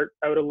that part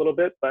out a little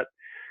bit. But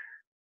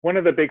one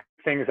of the big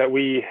things that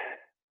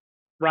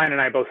Ryan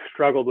and I both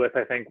struggled with,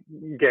 I think,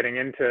 getting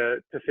into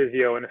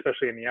physio, and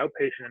especially in the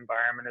outpatient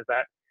environment, is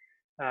that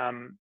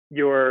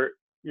your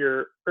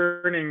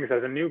earnings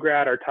as a new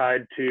grad are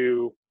tied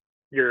to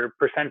your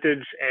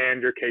percentage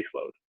and your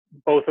caseload,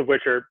 both of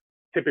which are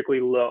typically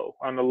low,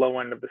 on the low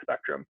end of the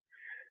spectrum.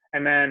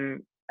 And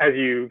then as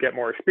you get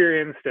more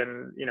experienced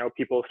and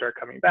people start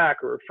coming back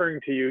or referring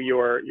to you,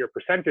 your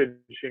percentage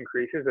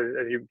increases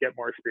as you get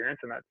more experience,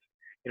 and that's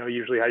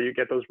usually how you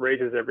get those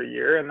raises every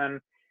year. And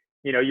then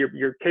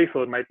your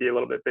caseload might be a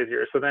little bit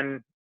busier. So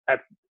then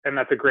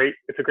it's a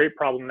great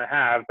problem to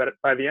have. But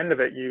by the end of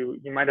it, you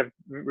might have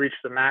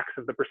reached the max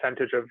of the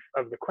percentage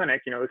of the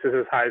clinic. This is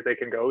as high as they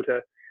can go to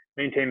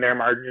maintain their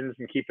margins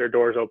and keep their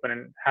doors open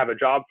and have a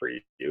job for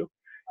you.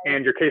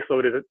 And your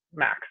caseload is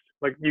maxed.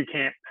 Like, you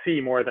can't see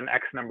more than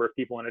X number of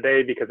people in a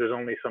day because there's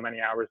only so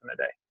many hours in a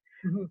day.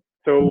 Mm-hmm.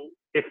 So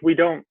if we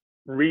don't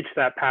reach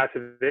that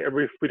passive,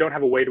 if we don't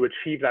have a way to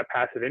achieve that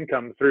passive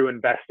income through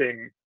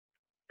investing,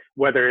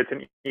 whether it's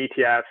in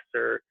ETFs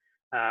or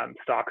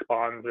stocks,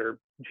 bonds, or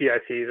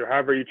GICs, or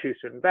however you choose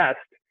to invest,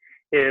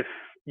 if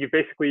you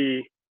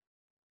basically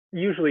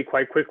usually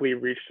quite quickly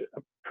reach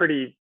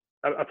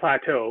a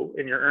plateau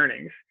in your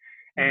earnings.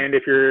 And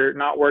if you're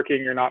not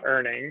working, you're not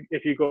earning.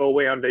 If you go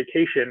away on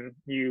vacation,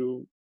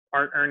 you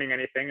aren't earning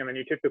anything, and then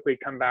you typically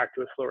come back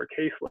to a slower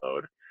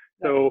caseload.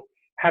 So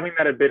having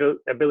that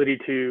ability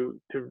to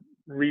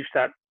reach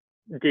that,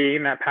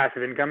 gain that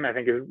passive income, I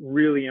think, is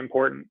really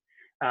important,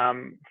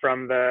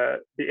 from the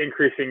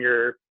increasing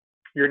your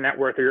net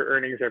worth or your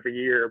earnings every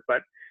year.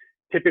 But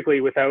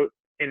typically, without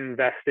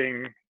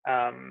investing,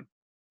 and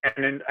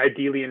then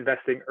ideally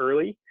investing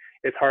early,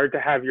 it's hard to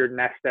have your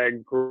nest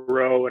egg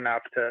grow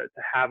enough to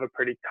have a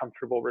pretty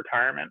comfortable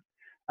retirement.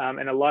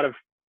 And a lot of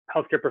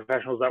healthcare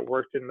professionals that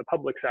worked in the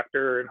public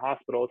sector or in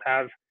hospitals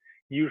have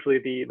usually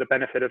the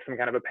benefit of some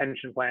kind of a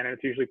pension plan, and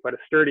it's usually quite a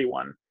sturdy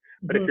one.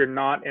 But if you're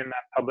not in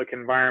that public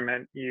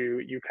environment,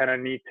 you kind of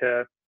need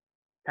to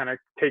kind of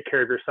take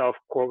care of yourself,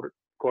 quote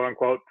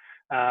unquote,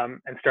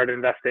 and start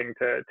investing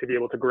to be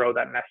able to grow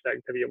that nest egg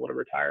to be able to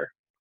retire.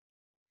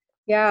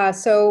 Yeah.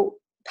 So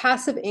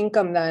passive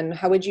income, then,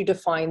 how would you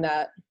define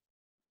that?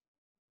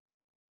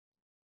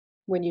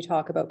 When you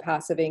talk about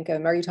passive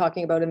income, are you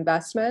talking about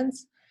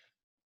investments?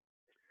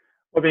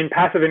 Well,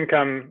 passive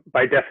income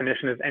by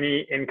definition is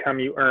any income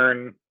you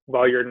earn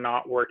while you're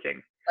not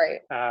working.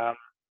 Right.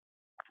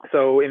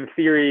 So in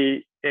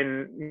theory,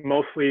 in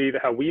mostly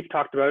how we've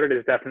talked about it,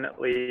 is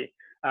definitely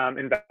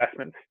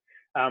investments.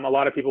 A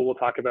lot of people will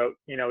talk about,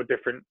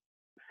 different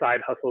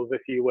side hustles,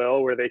 if you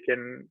will, where they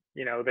can,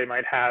 they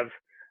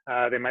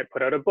might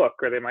put out a book,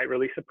 or they might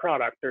release a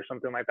product or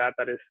something like that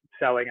is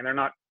selling, and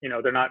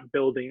they're not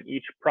building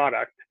each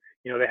product.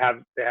 They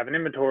have an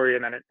inventory,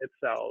 and then it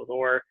sells.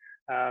 Or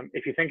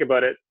if you think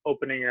about it,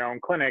 opening your own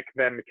clinic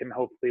then can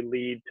hopefully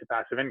lead to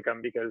passive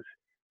income, because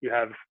you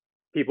have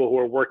people who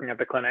are working at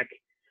the clinic,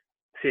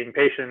 seeing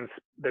patients,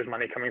 there's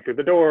money coming through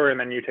the door, and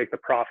then you take the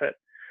profit.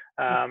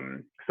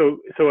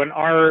 So in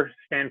our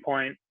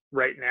standpoint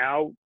right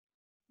now,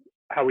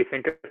 how we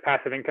think of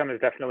passive income is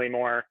definitely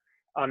more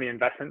on the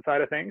investment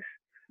side of things.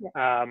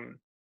 Yeah.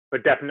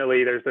 But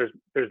definitely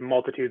there's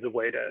multitudes of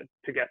ways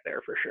to get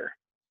there, for sure.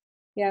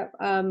 Yeah.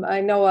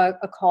 I know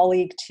a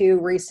colleague too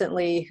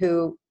recently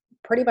who,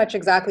 pretty much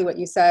exactly what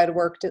you said,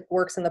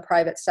 works in the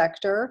private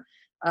sector,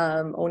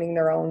 owning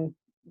their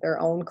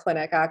own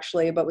clinic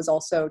actually, but was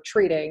also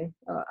treating,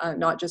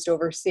 not just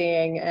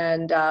overseeing,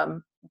 and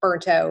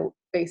burnt out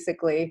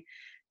basically,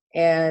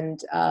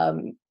 and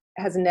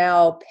has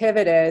now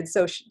pivoted.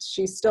 So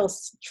she's still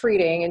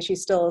treating and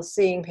she's still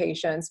seeing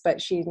patients,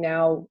 but she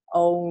now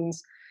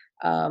owns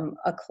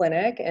a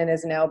clinic and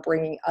is now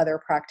bringing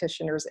other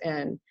practitioners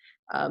in,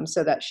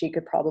 so that she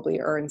could probably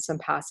earn some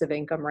passive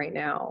income right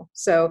now.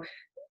 So,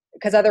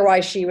 because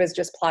otherwise she was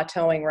just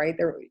plateauing, right?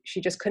 She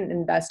just couldn't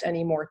invest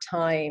any more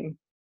time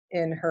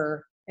in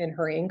her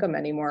income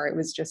anymore. It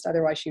was just,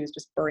 otherwise she was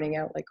just burning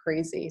out like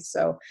crazy.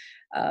 So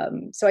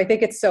I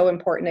think it's so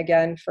important,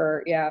 again,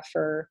 for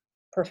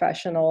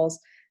professionals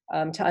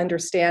to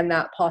understand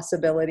that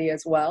possibility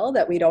as well,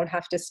 that we don't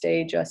have to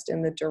stay just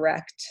in the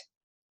direct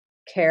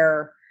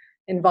care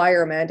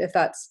environment if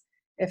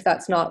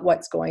that's not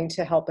what's going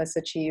to help us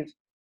achieve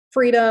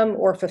freedom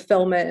or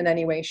fulfillment in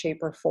any way, shape,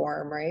 or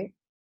form, right?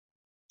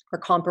 Or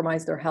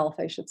compromise their health,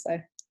 I should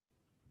say.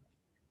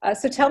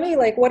 So tell me,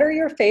 what are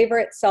your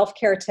favorite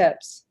self-care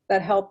tips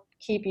that help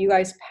keep you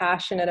guys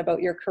passionate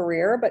about your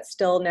career, but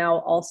still now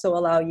also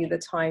allow you the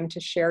time to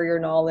share your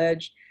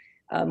knowledge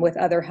with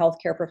other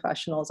healthcare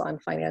professionals on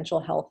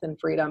financial health and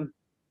freedom?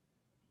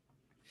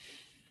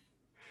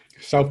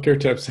 Self-care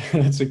tips.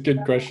 That's a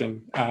good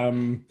question.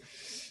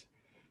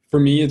 For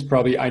me, it's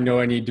probably, I know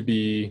I need to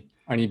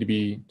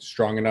be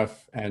strong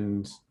enough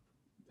and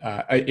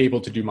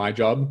able to do my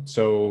job.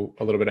 So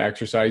a little bit of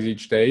exercise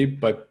each day.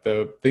 But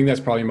the thing that's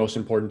probably most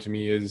important to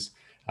me is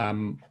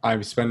I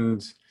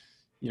spend,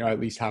 at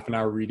least half an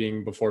hour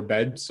reading before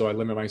bed. So I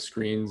limit my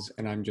screens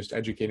and I'm just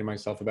educating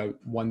myself about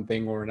one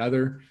thing or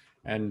another,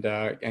 and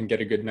get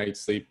a good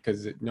night's sleep,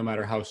 because no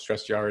matter how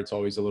stressed you are, it's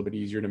always a little bit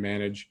easier to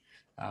manage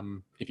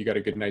if you got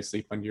a good night's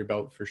sleep under your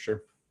belt, for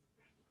sure.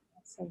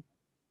 Awesome.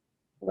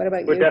 What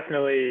about But you?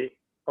 definitely,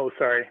 oh,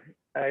 sorry.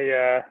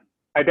 I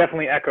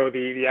definitely echo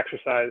the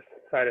exercise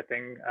side of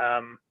thing.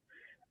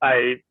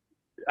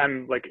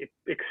 I'm like,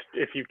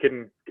 if you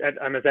can,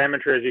 I'm as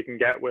amateur as you can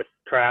get with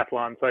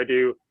triathlon. So I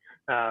do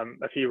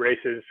a few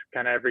races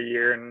kind of every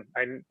year, and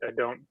I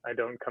don't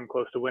come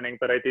close to winning,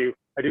 but I do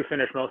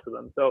finish most of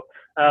them. So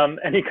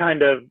any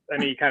kind of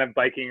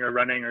biking or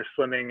running or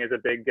swimming is a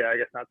big, I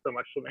guess not so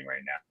much swimming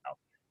right now,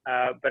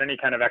 but any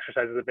kind of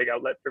exercise is a big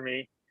outlet for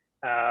me.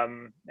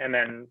 And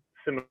then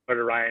similar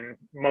to Ryan,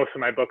 most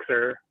of my books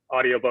are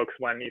audiobooks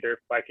when either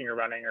biking or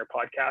running or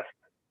podcasts.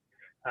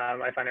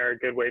 I find they're a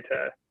good way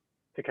to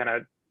kind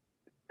of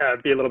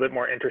be a little bit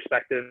more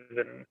introspective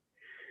and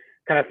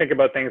kind of think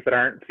about things that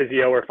aren't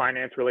physio or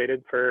finance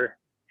related for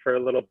a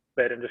little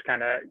bit, and just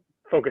kind of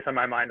focus on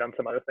my mind on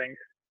some other things.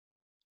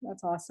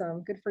 That's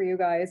awesome. Good for you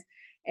guys.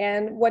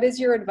 And what is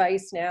your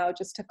advice now,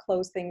 just to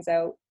close things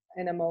out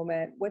in a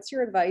moment? What's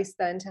your advice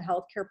then to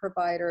healthcare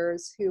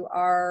providers who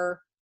are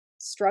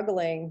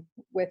struggling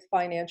with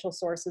financial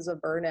sources of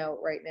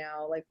burnout right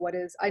now? Like,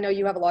 I know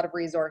you have a lot of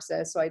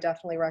resources, so I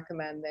definitely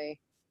recommend they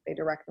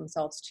direct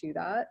themselves to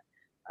that.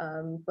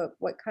 But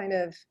what kind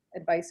of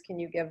advice can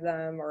you give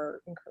them,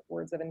 or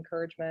words of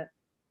encouragement?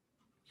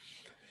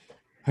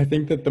 I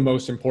think that the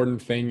most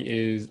important thing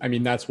is,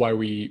 that's why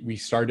we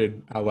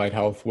started Allied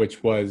Health,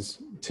 which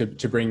was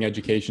to bring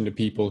education to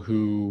people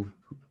who,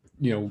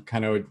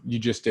 kind of, you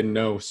just didn't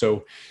know.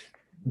 So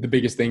the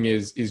biggest thing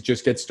is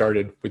just get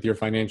started with your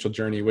financial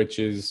journey, which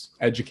is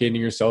educating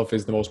yourself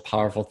is the most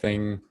powerful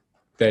thing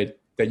that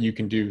you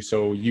can do.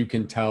 So you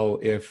can tell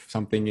if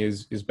something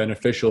is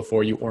beneficial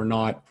for you or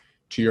not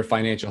to your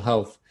financial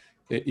health.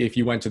 If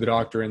you went to the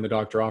doctor and the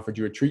doctor offered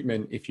you a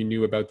treatment, if you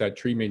knew about that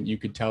treatment, you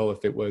could tell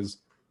if it was,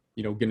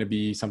 going to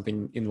be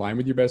something in line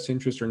with your best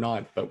interest or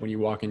not. But when you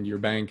walk into your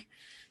bank,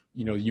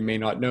 you may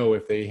not know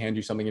if they hand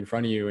you something in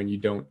front of you and you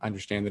don't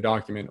understand the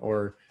document,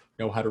 or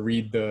know how to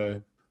read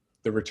the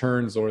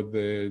returns or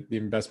the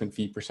investment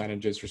fee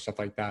percentages or stuff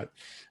like that.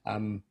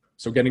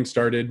 So getting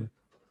started,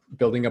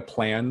 building a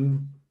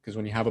plan, because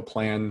when you have a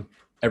plan,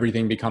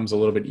 everything becomes a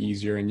little bit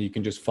easier, and you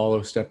can just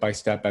follow step by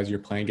step as your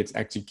plan gets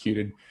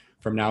executed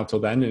from now till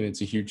then, and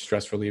it's a huge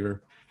stress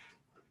reliever.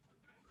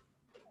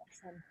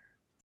 Awesome.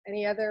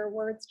 Any other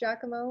words,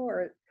 Giacomo,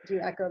 or do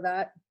you echo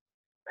that?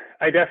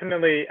 I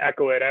definitely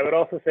echo it. I would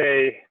also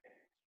say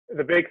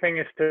the big thing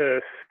is to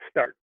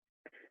start.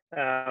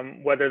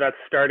 Whether that's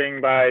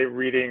starting by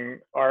reading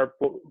our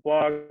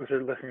blogs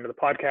or listening to the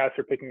podcast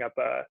or picking up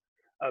a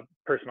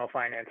personal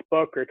finance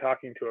book or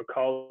talking to a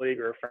colleague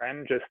or a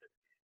friend, just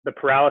the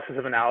paralysis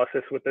of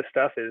analysis with this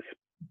stuff is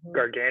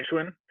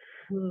gargantuan.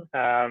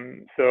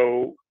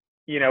 So,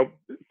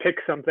 pick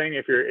something.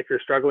 If you're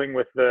struggling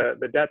with the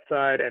debt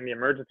side and the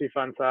emergency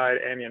fund side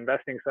and the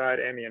investing side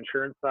and the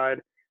insurance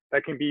side,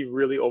 that can be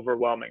really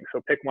overwhelming.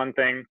 So pick one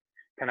thing,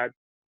 kind of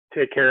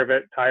take care of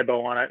it, tie a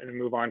bow on it, and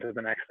move on to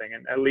the next thing.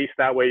 And at least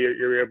that way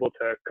you're able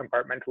to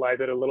compartmentalize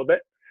it a little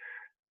bit.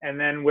 And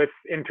then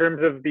in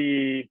terms of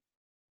to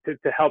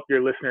help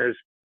your listeners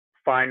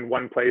find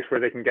one place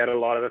where they can get a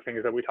lot of the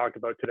things that we talked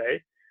about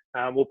today,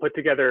 we'll put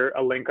together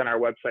a link on our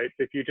website. So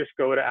if you just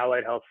go to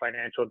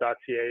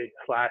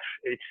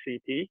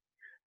alliedhealthfinancial.ca/HCP,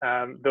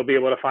 they'll be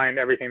able to find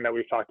everything that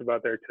we've talked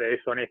about there today.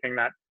 So anything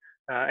that,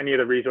 any of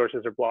the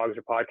resources or blogs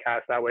or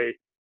podcasts, that way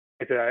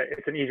it's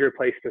an easier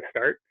place to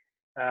start.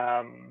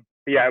 But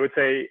yeah, I would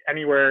say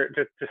anywhere,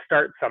 just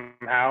start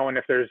somehow. And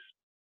if there's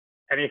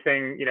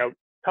anything,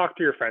 talk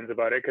to your friends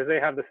about it, because they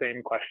have the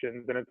same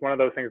questions. And it's one of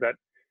those things that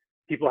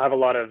people have a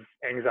lot of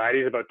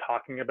anxieties about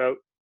talking about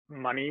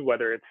money,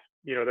 whether it's,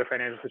 their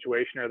financial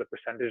situation or the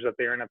percentage that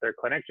they earn at their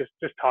clinic. Just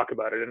talk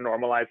about it and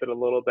normalize it a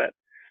little bit,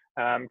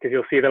 because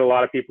you'll see that a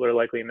lot of people are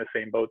likely in the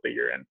same boat that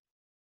you're in.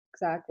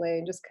 Exactly.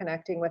 And just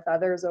connecting with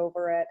others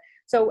over it.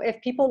 So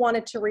if people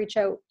wanted to reach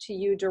out to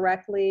you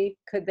directly,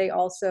 could they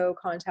also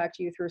contact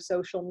you through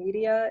social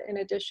media in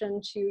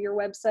addition to your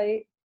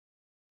website?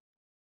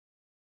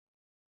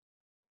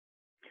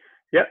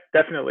 Yeah,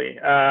 definitely.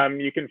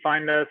 You can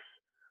find us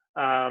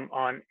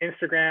on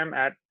Instagram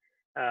at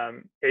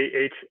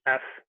AHFCAN.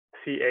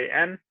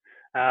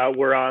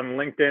 We're on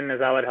LinkedIn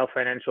as Allied Health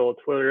Financial,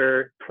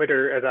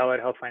 Twitter as Allied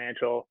Health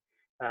Financial,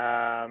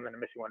 and I'm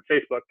missing one,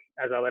 Facebook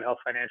as Allied Health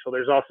Financial.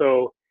 There's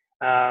also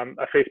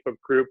a Facebook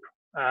group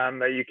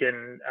that you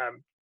can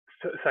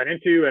sign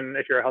into, and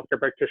if you're a healthcare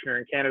practitioner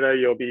in Canada,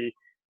 you'll be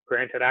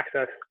granted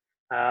access.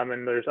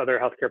 And there's other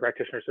healthcare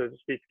practitioners to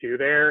speak to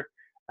there.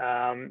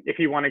 If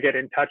you want to get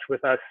in touch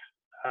with us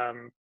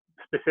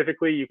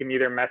specifically, you can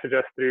either message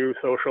us through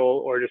social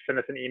or just send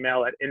us an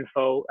email at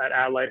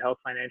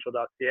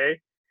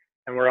info@alliedhealthfinancial.ca,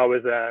 and we're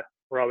always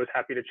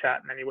happy to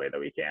chat in any way that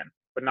we can.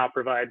 but not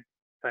provide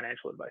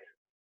financial advice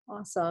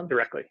Awesome.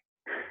 directly.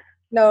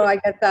 No, I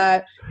get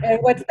that. And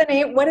what's the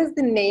name? What is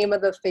the name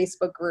of the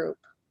Facebook group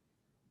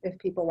if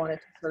people wanted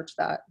to search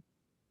that?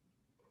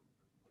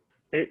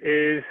 It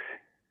is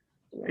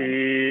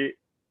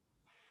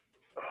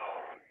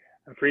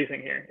I'm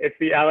freezing here. It's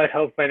the Allied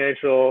Health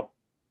Financial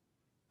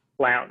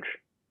Lounge.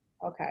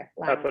 Okay.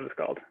 That's what it's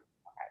called.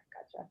 Okay,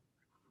 gotcha.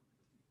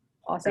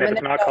 Awesome. And if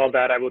it's not called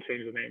that, I will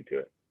change the name to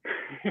it.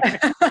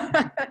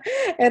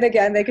 And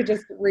again, they could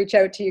just reach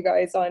out to you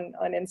guys on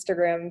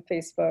Instagram,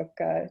 Facebook,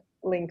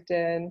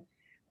 LinkedIn,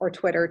 or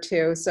Twitter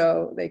too.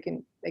 So they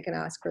can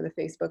ask for the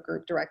Facebook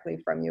group directly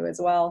from you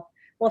as well.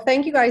 Well,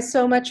 thank you guys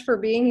so much for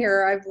being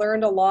here. I've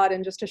learned a lot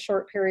in just a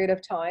short period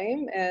of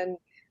time. And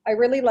I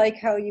really like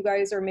how you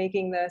guys are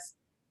making this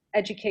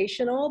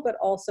educational, but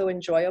also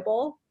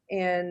enjoyable,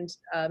 and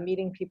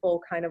meeting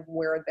people kind of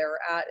where they're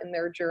at in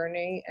their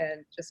journey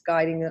and just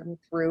guiding them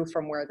through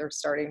from where they're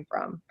starting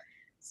from.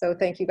 So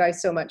thank you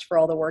guys so much for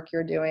all the work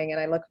you're doing. And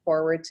I look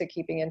forward to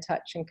keeping in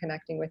touch and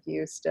connecting with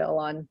you still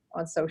on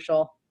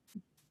social.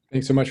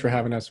 Thanks so much for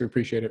having us. We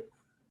appreciate it.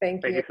 Thank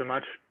you. Thank you so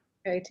much.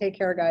 Okay, take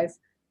care, guys.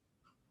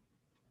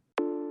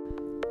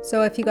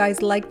 So if you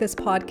guys like this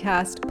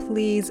podcast,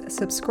 please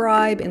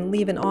subscribe and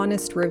leave an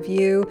honest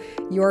review.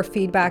 Your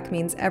feedback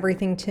means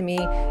everything to me.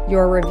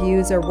 Your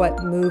reviews are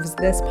what moves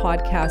this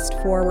podcast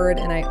forward,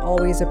 and I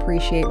always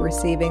appreciate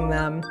receiving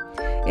them.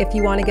 If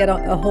you want to get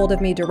a hold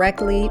of me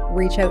directly,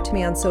 reach out to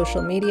me on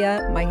social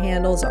media. My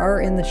handles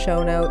are in the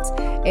show notes,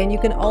 and you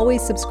can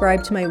always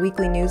subscribe to my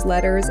weekly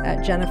newsletters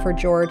at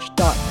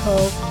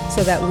jennifergeorge.co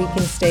so that we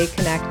can stay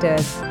connected.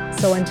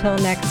 So until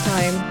next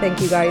time,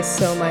 thank you guys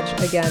so much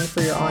again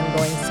for your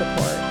ongoing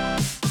support.